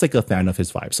maybe I'm just like a fan of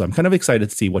his vibe. So I'm kind of excited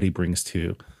to see what he brings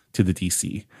to the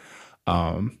DC.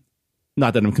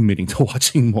 Not that I'm committing to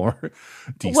watching more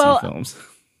DC films.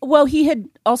 Well, he had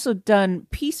also done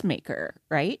Peacemaker,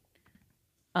 right?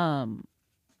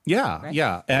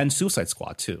 Yeah, and Suicide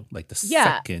Squad too, like the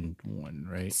second one,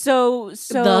 right? So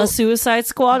the Suicide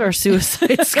Squad or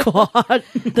Suicide Squad,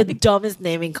 the dumbest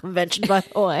naming convention, by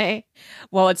the way.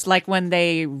 Well, it's like when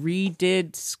they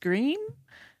redid Scream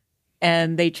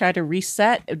and they try to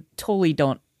reset. Totally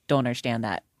don't understand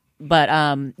that. But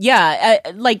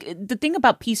like the thing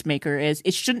about Peacemaker is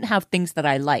it shouldn't have things that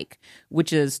I like,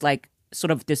 which is like sort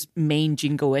of this main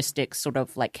jingoistic sort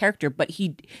of like character, but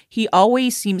he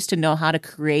always seems to know how to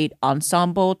create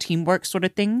ensemble teamwork sort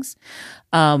of things,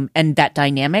 and that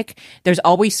dynamic. There's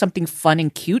always something fun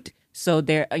and cute. So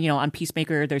there, on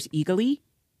Peacemaker, there's Eagly,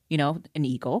 an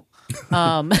eagle,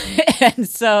 and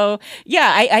so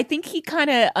I think he kind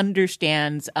of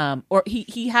understands, or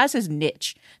he has his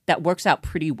niche that works out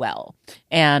pretty well.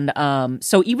 And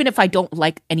so even if I don't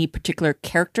like any particular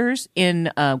characters in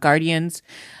Guardians,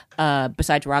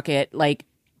 besides Rocket, like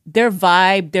their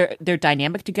vibe, their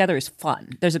dynamic together is fun.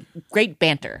 There's a great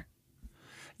banter.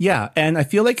 Yeah, and I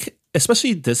feel like,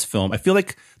 especially this film, I feel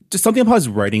like just something about his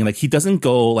writing, like he doesn't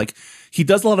go like, he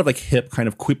does a lot of like hip kind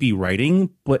of quippy writing,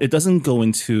 but it doesn't go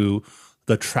into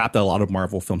the trap that a lot of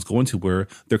Marvel films go into where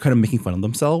they're kind of making fun of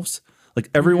themselves. Like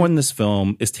everyone in this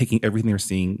film is taking everything they're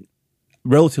seeing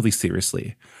relatively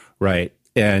seriously, right?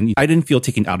 And I didn't feel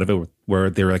taken out of it where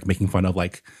they're like making fun of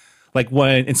like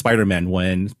when in Spider-Man,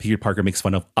 when Peter Parker makes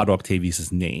fun of Otto Octavius'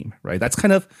 name, right? That's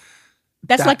kind of...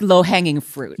 That's like low-hanging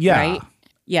fruit, yeah. Right?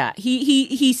 Yeah.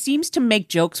 He seems to make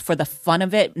jokes for the fun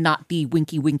of it, not the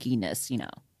winkiness,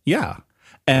 Yeah.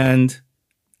 And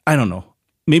I don't know,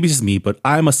 maybe just me, but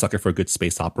I'm a sucker for a good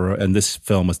space opera. And this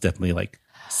film was definitely like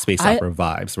space opera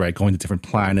vibes, right? Going to different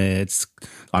planets,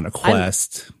 on a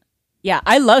quest.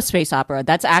 I love space opera.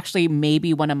 That's actually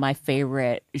maybe one of my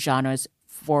favorite genres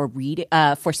for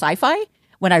sci-fi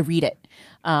when I read it,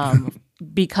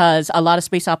 because a lot of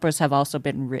space operas have also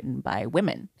been written by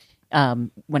women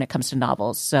when it comes to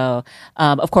novels. So,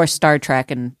 of course, Star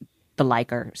Trek and the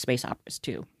like are space operas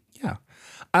too. Yeah.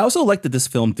 I also like that this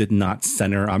film did not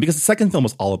center on, because the second film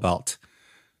was all about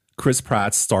Chris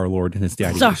Pratt's Star-Lord and his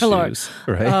daddy Star-Lord. issues,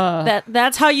 right?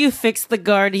 That's how you fix the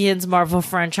Guardians Marvel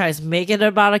franchise. Make it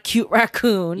about a cute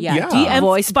raccoon. Yeah.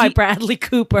 Voiced by Bradley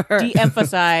Cooper.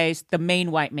 De-emphasize the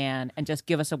main white man and just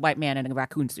give us a white man in a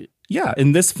raccoon suit. Yeah,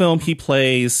 in this film, he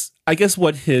plays, I guess,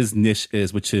 what his niche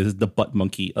is, which is the butt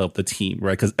monkey of the team,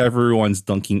 right? Because everyone's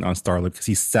dunking on Star-Lord because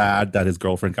he's sad that his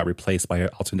girlfriend got replaced by an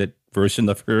alternate version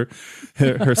of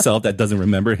herself that doesn't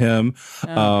remember him.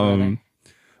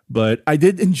 But I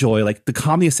did enjoy, like, the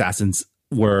comedy assassins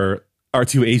were our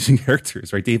two Asian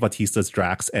characters, right? Dave Bautista's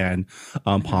Drax and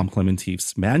Palm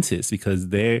Clementif's Mantis, because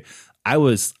I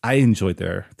enjoyed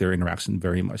their interaction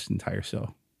very much the entire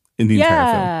show, in the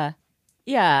entire film.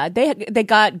 Yeah, they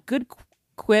got good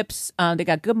quips, they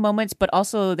got good moments, but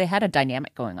also they had a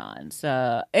dynamic going on.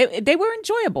 So they were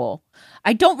enjoyable.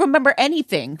 I don't remember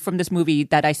anything from this movie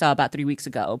that I saw about 3 weeks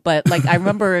ago, but like I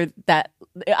remember that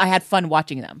I had fun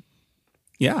watching them.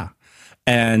 Yeah.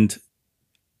 And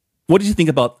what did you think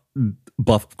about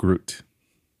Buff Groot?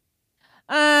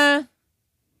 Not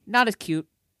as cute.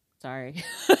 Sorry.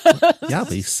 Yeah,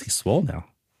 but he's swole now.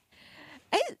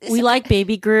 We like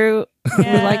Baby Groot. We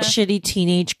like shitty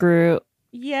teenage Groot.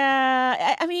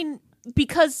 Yeah. I mean,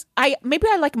 because maybe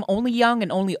I like him only young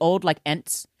and only old, like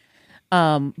Ents.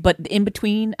 But in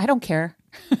between, I don't care.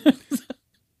 You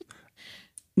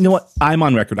know what? I'm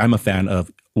on record. I'm a fan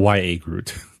of YA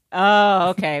Groot.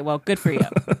 Oh, okay. Well, good for you.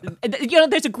 You know,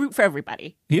 there's a Groot for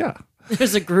everybody. Yeah.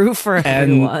 There's a Groot for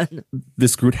everyone. And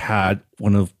this Groot had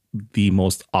one of the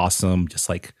most awesome, just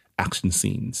like action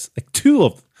scenes.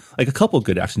 Like a couple of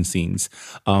good action scenes.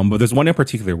 But there's one in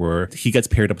particular where he gets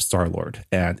paired up with Star-Lord,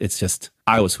 and it's just,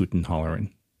 I was hooting and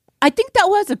hollering. I think that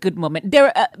was a good moment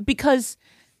there, because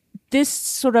this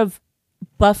sort of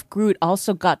buff Groot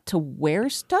also got to wear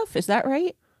stuff. Is that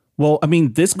right? Well, I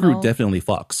mean, this Groot definitely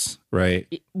fucks, right?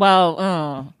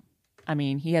 Well, I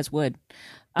mean, he has wood.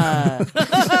 Hey,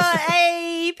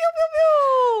 pew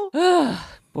pew pew.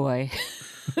 Boy.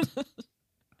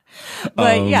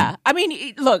 But yeah, I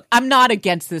mean, look, I'm not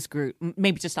against this Groot.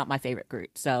 Maybe just not my favorite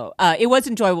Groot. So it was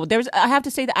enjoyable. I have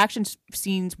to say, the action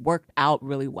scenes worked out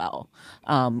really well,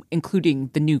 including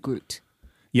the new Groot.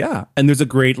 Yeah. And there's a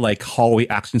great like hallway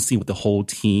action scene with the whole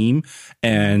team.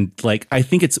 And like, I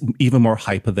think it's even more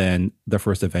hype than the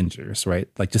first Avengers, right?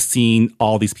 Like just seeing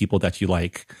all these people that you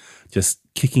like just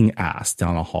kicking ass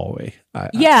down a hallway. I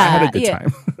had a good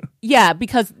time. Yeah,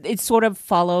 because it sort of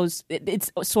follows,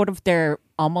 it's sort of their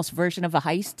almost version of a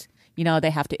heist. You know,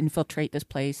 they have to infiltrate this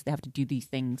place. They have to do these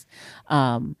things.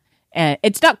 And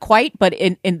it's not quite, but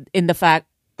in the fact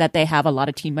that they have a lot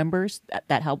of team members,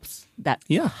 that helps that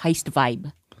heist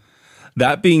vibe.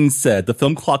 That being said, the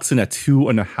film clocks in at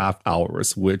 2.5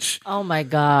 hours, which... Oh my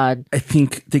God. I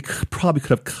think they probably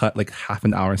could have cut like half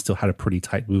an hour and still had a pretty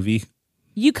tight movie.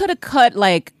 You could have cut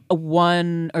like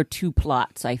 1 or 2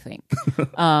 plots, I think.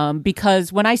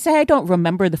 Because when I say I don't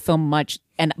remember the film much,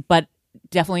 but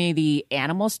definitely the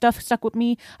animal stuff stuck with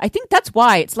me, I think that's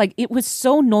why. It's like it was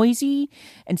so noisy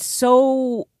and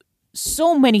so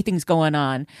many things going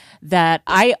on that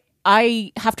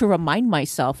I have to remind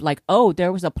myself, like, oh,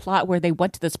 there was a plot where they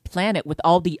went to this planet with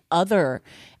all the other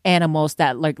animals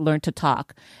that like learned to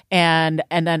talk, and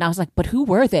then I was like, but who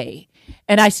were they?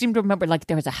 And I seem to remember like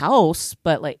there was a house,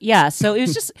 but like so it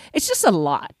was it's just a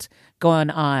lot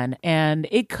going on, and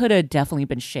it could have definitely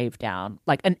been shaved down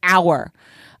like an hour.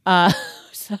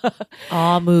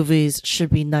 All movies should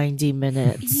be 90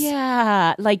 minutes.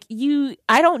 Yeah, like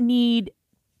I don't need.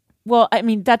 Well, I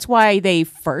mean, that's why they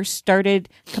first started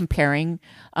comparing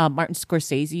Martin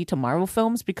Scorsese to Marvel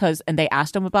films, and they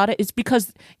asked him about it. It's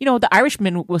because, you know, The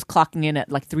Irishman was clocking in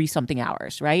at like 3-something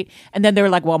hours, right? And then they were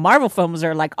like, well, Marvel films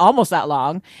are like almost that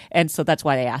long. And so that's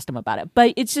why they asked him about it.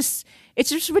 But it's just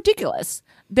ridiculous.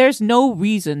 There's no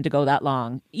reason to go that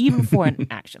long, even for an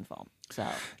action film. So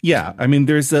yeah, I mean,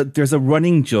 there's a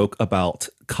running joke about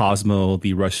Cosmo,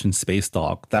 the Russian space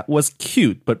dog, that was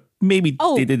cute, but maybe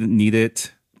they didn't need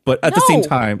it. But at the same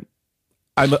time,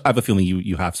 I have a feeling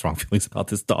you have strong feelings about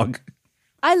this dog.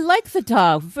 I like the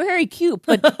dog, very cute,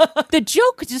 but the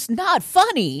joke is just not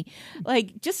funny.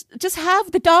 Like, just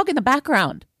have the dog in the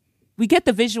background. We get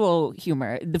the visual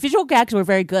humor. The visual gags were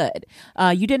very good.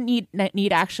 You didn't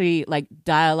need actually like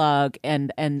dialogue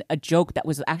and a joke that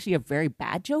was actually a very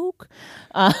bad joke.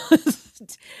 And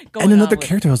another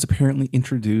character was apparently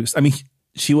introduced. I mean,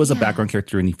 she was a background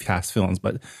character in the past films,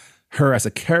 but her as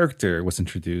a character was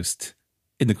introduced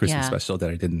in the Christmas Yeah. special that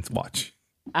I didn't watch.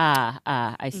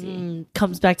 I see.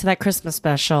 Comes back to that Christmas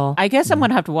special. I guess I'm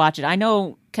gonna have to watch it. I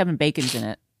know Kevin Bacon's in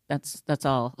it. That's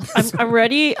all. I'm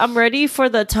ready. I'm ready for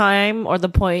the time or the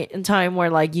point in time where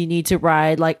like you need to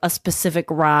ride like a specific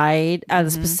ride at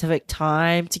a specific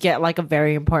time to get like a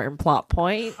very important plot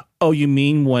point Oh, you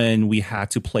mean when we had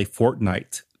to play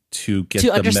Fortnite to get to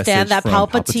the understand that message from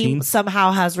Palpatine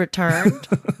somehow has returned.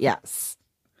 Yes.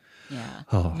 Yeah.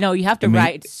 Oh, No, you have to I mean,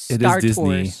 write it Star is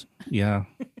Disney. Tours. Yeah.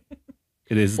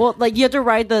 It is. Well, like you have to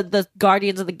ride the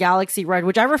Guardians of the Galaxy ride,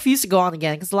 which I refuse to go on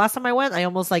again because the last time I went, I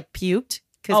almost like puked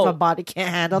because Oh. my body can't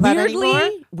handle that anymore.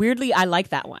 Weirdly, I like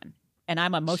that one, and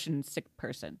I'm a motion sick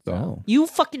person. So. Oh. You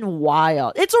fucking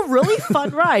wild. It's a really fun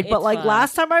ride, but It's like fun.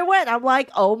 last time I went, I'm like,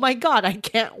 oh my God, I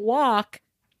can't walk.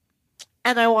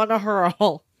 And I want to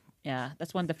hurl. Yeah,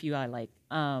 that's one of the few I like.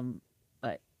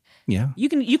 But Yeah. you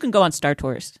can go on Star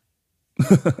Tours.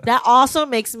 That also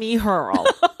makes me hurl.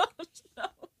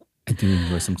 I do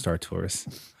enjoy some Star Tours.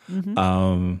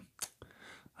 All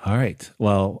right.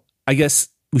 Well, I guess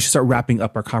we should start wrapping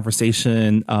up our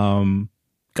conversation.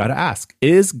 Gotta ask,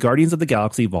 is Guardians of the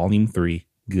Galaxy Volume 3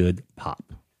 good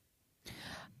pop?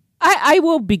 I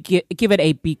will give it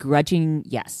a begrudging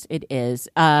yes. It is.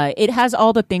 It has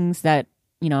all the things that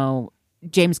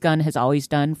James Gunn has always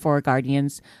done for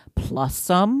Guardians, plus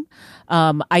some.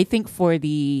 I think for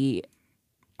the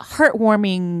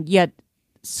heartwarming yet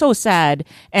so sad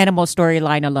animal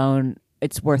storyline alone,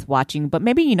 it's worth watching. But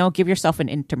maybe give yourself an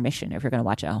intermission if you're going to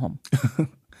watch it at home.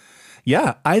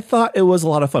 Yeah, I thought it was a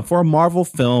lot of fun. For a Marvel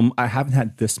film, I haven't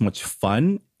had this much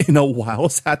fun in a while,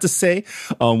 sad to say,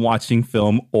 watching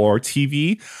film or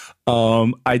TV.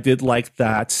 I did like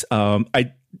that.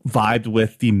 I vibed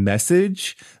with the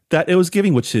message that it was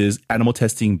giving, which is animal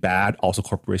testing bad, also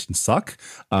corporations suck.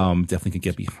 Definitely could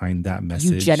get behind that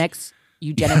message. Eugenics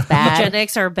bad.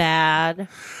 Eugenics are bad.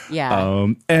 Yeah.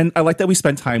 And I like that we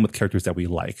spend time with characters that we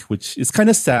like, which is kind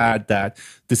of sad that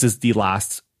this is the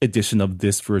last edition of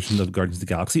this version of Guardians of the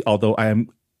Galaxy. Although I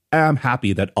am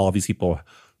happy that all of these people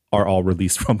are all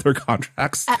released from their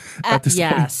contracts at this point.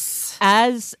 Yes.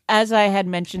 As I had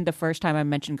mentioned the first time I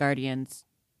mentioned Guardians,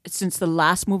 since the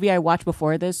last movie I watched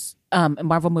before this, a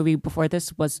Marvel movie before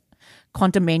this was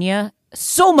Quantumania,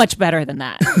 so much better than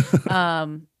that.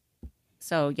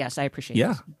 So yes, I appreciate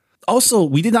Yeah. it. Also,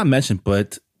 we did not mention,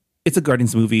 but it's a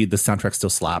Guardians movie. The soundtrack still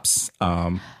slaps.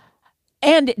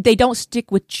 And they don't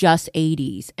stick with just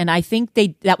 80s. And I think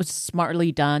that was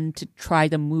smartly done to try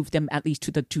to move them at least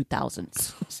to the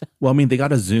 2000s. Well, I mean, they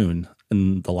got a Zune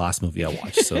in the last movie I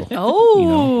watched, so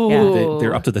Oh.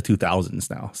 they're up to the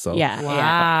 2000s now. So yeah.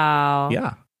 Wow.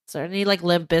 yeah. Is there any like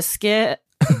Limp Bizkit?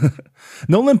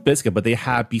 No Limp Bizkit, but they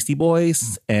have Beastie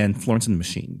Boys and Florence and the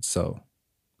Machine. So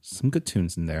some good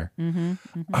tunes in there.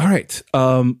 All right.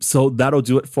 So that'll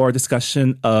do it for our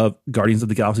discussion of Guardians of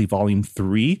the Galaxy Volume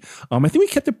 3. I think we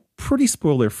kept it pretty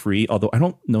spoiler free, although I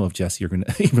don't know if Jesse, you're going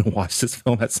to even watch this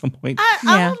film at some point. I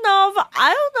Yeah. don't know if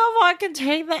I can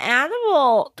take the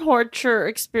animal torture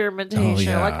experimentation. Oh,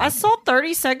 yeah. Like I saw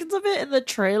 30 seconds of it in the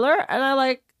trailer and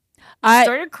I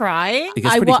started crying. It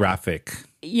gets I pretty wa- graphic.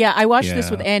 Yeah, I watched this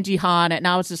Yeah. with Angie Han, and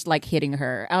I was just like hitting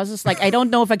her. I was just like, I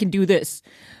don't know if I can do this.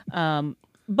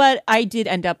 But I did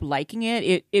end up liking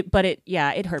it.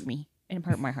 It hurt me. It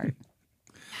hurt my heart.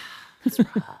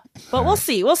 But we'll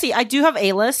see. We'll see. I do have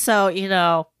A-list, so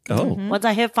Oh. once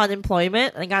I hit fun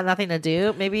employment and I got nothing to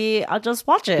do, maybe I'll just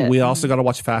watch it. We also got to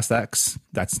watch Fast X.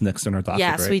 That's next on our docket,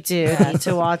 Yes, right? we do need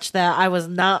to watch that. I was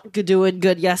not doing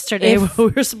good yesterday If- when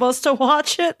we were supposed to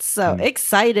watch it, so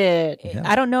excited. Yeah.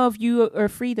 I don't know if you are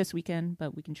free this weekend,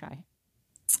 but we can try.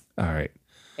 All right.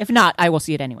 If not, I will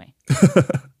see it anyway.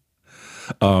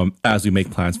 As we make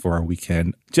plans for our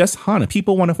weekend. Jess, Hannah,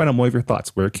 people want to find out more of your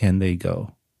thoughts. Where can they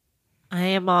go? I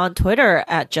am on Twitter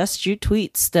at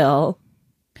JustYouTweet still.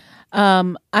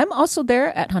 I'm also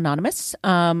there at Anonymous.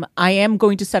 I am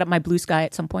going to set up my Blue Sky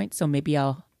at some point, so maybe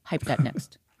I'll hype that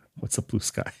next. What's a Blue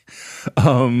Sky?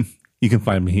 You can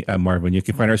find me at Marvin. You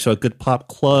can find our show at Good Pop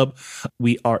Club.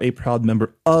 We are a proud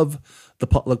member of the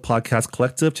Potluck Podcast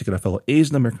Collective. Check out our fellow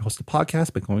Asian American hosted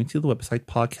podcast by going to the website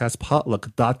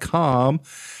podcastpotluck.com.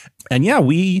 And yeah,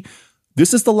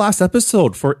 this is the last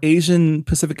episode for Asian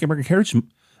Pacific American Heritage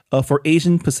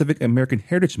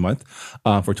Month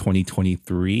for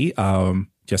 2023.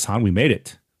 Jess Han, we made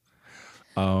it.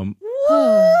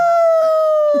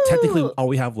 Technically, all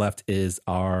we have left is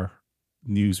our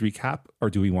news recap, or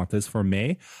do we want this for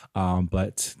May?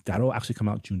 But that'll actually come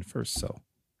out June 1st. So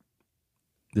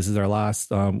this is our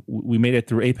last. We made it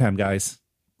through APAM, guys.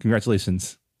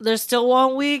 Congratulations. There's still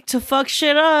 1 week to fuck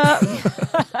shit up.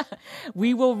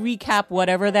 We will recap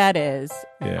whatever that is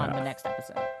Yeah. on the next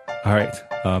episode. All right.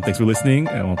 Thanks for listening,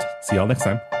 and we'll see y'all next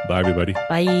time. Bye, everybody.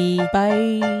 Bye.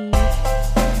 Bye.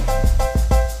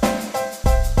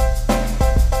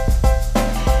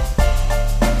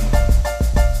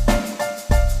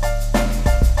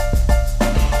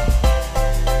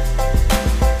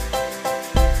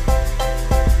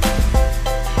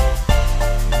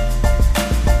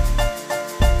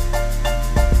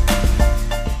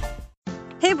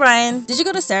 Hey Brian, did you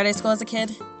go to Saturday school as a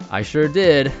kid? I sure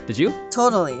did. Did you?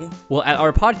 Totally. Well, at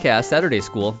our podcast, Saturday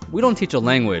School, we don't teach a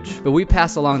language, but we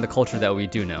pass along the culture that we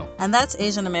do know. And that's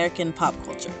Asian American pop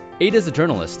culture. Ada's a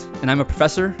journalist, and I'm a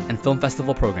professor and film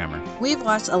festival programmer. We've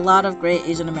watched a lot of great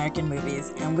Asian American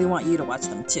movies, and we want you to watch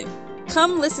them too.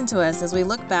 Come listen to us as we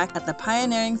look back at the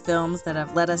pioneering films that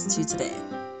have led us to today.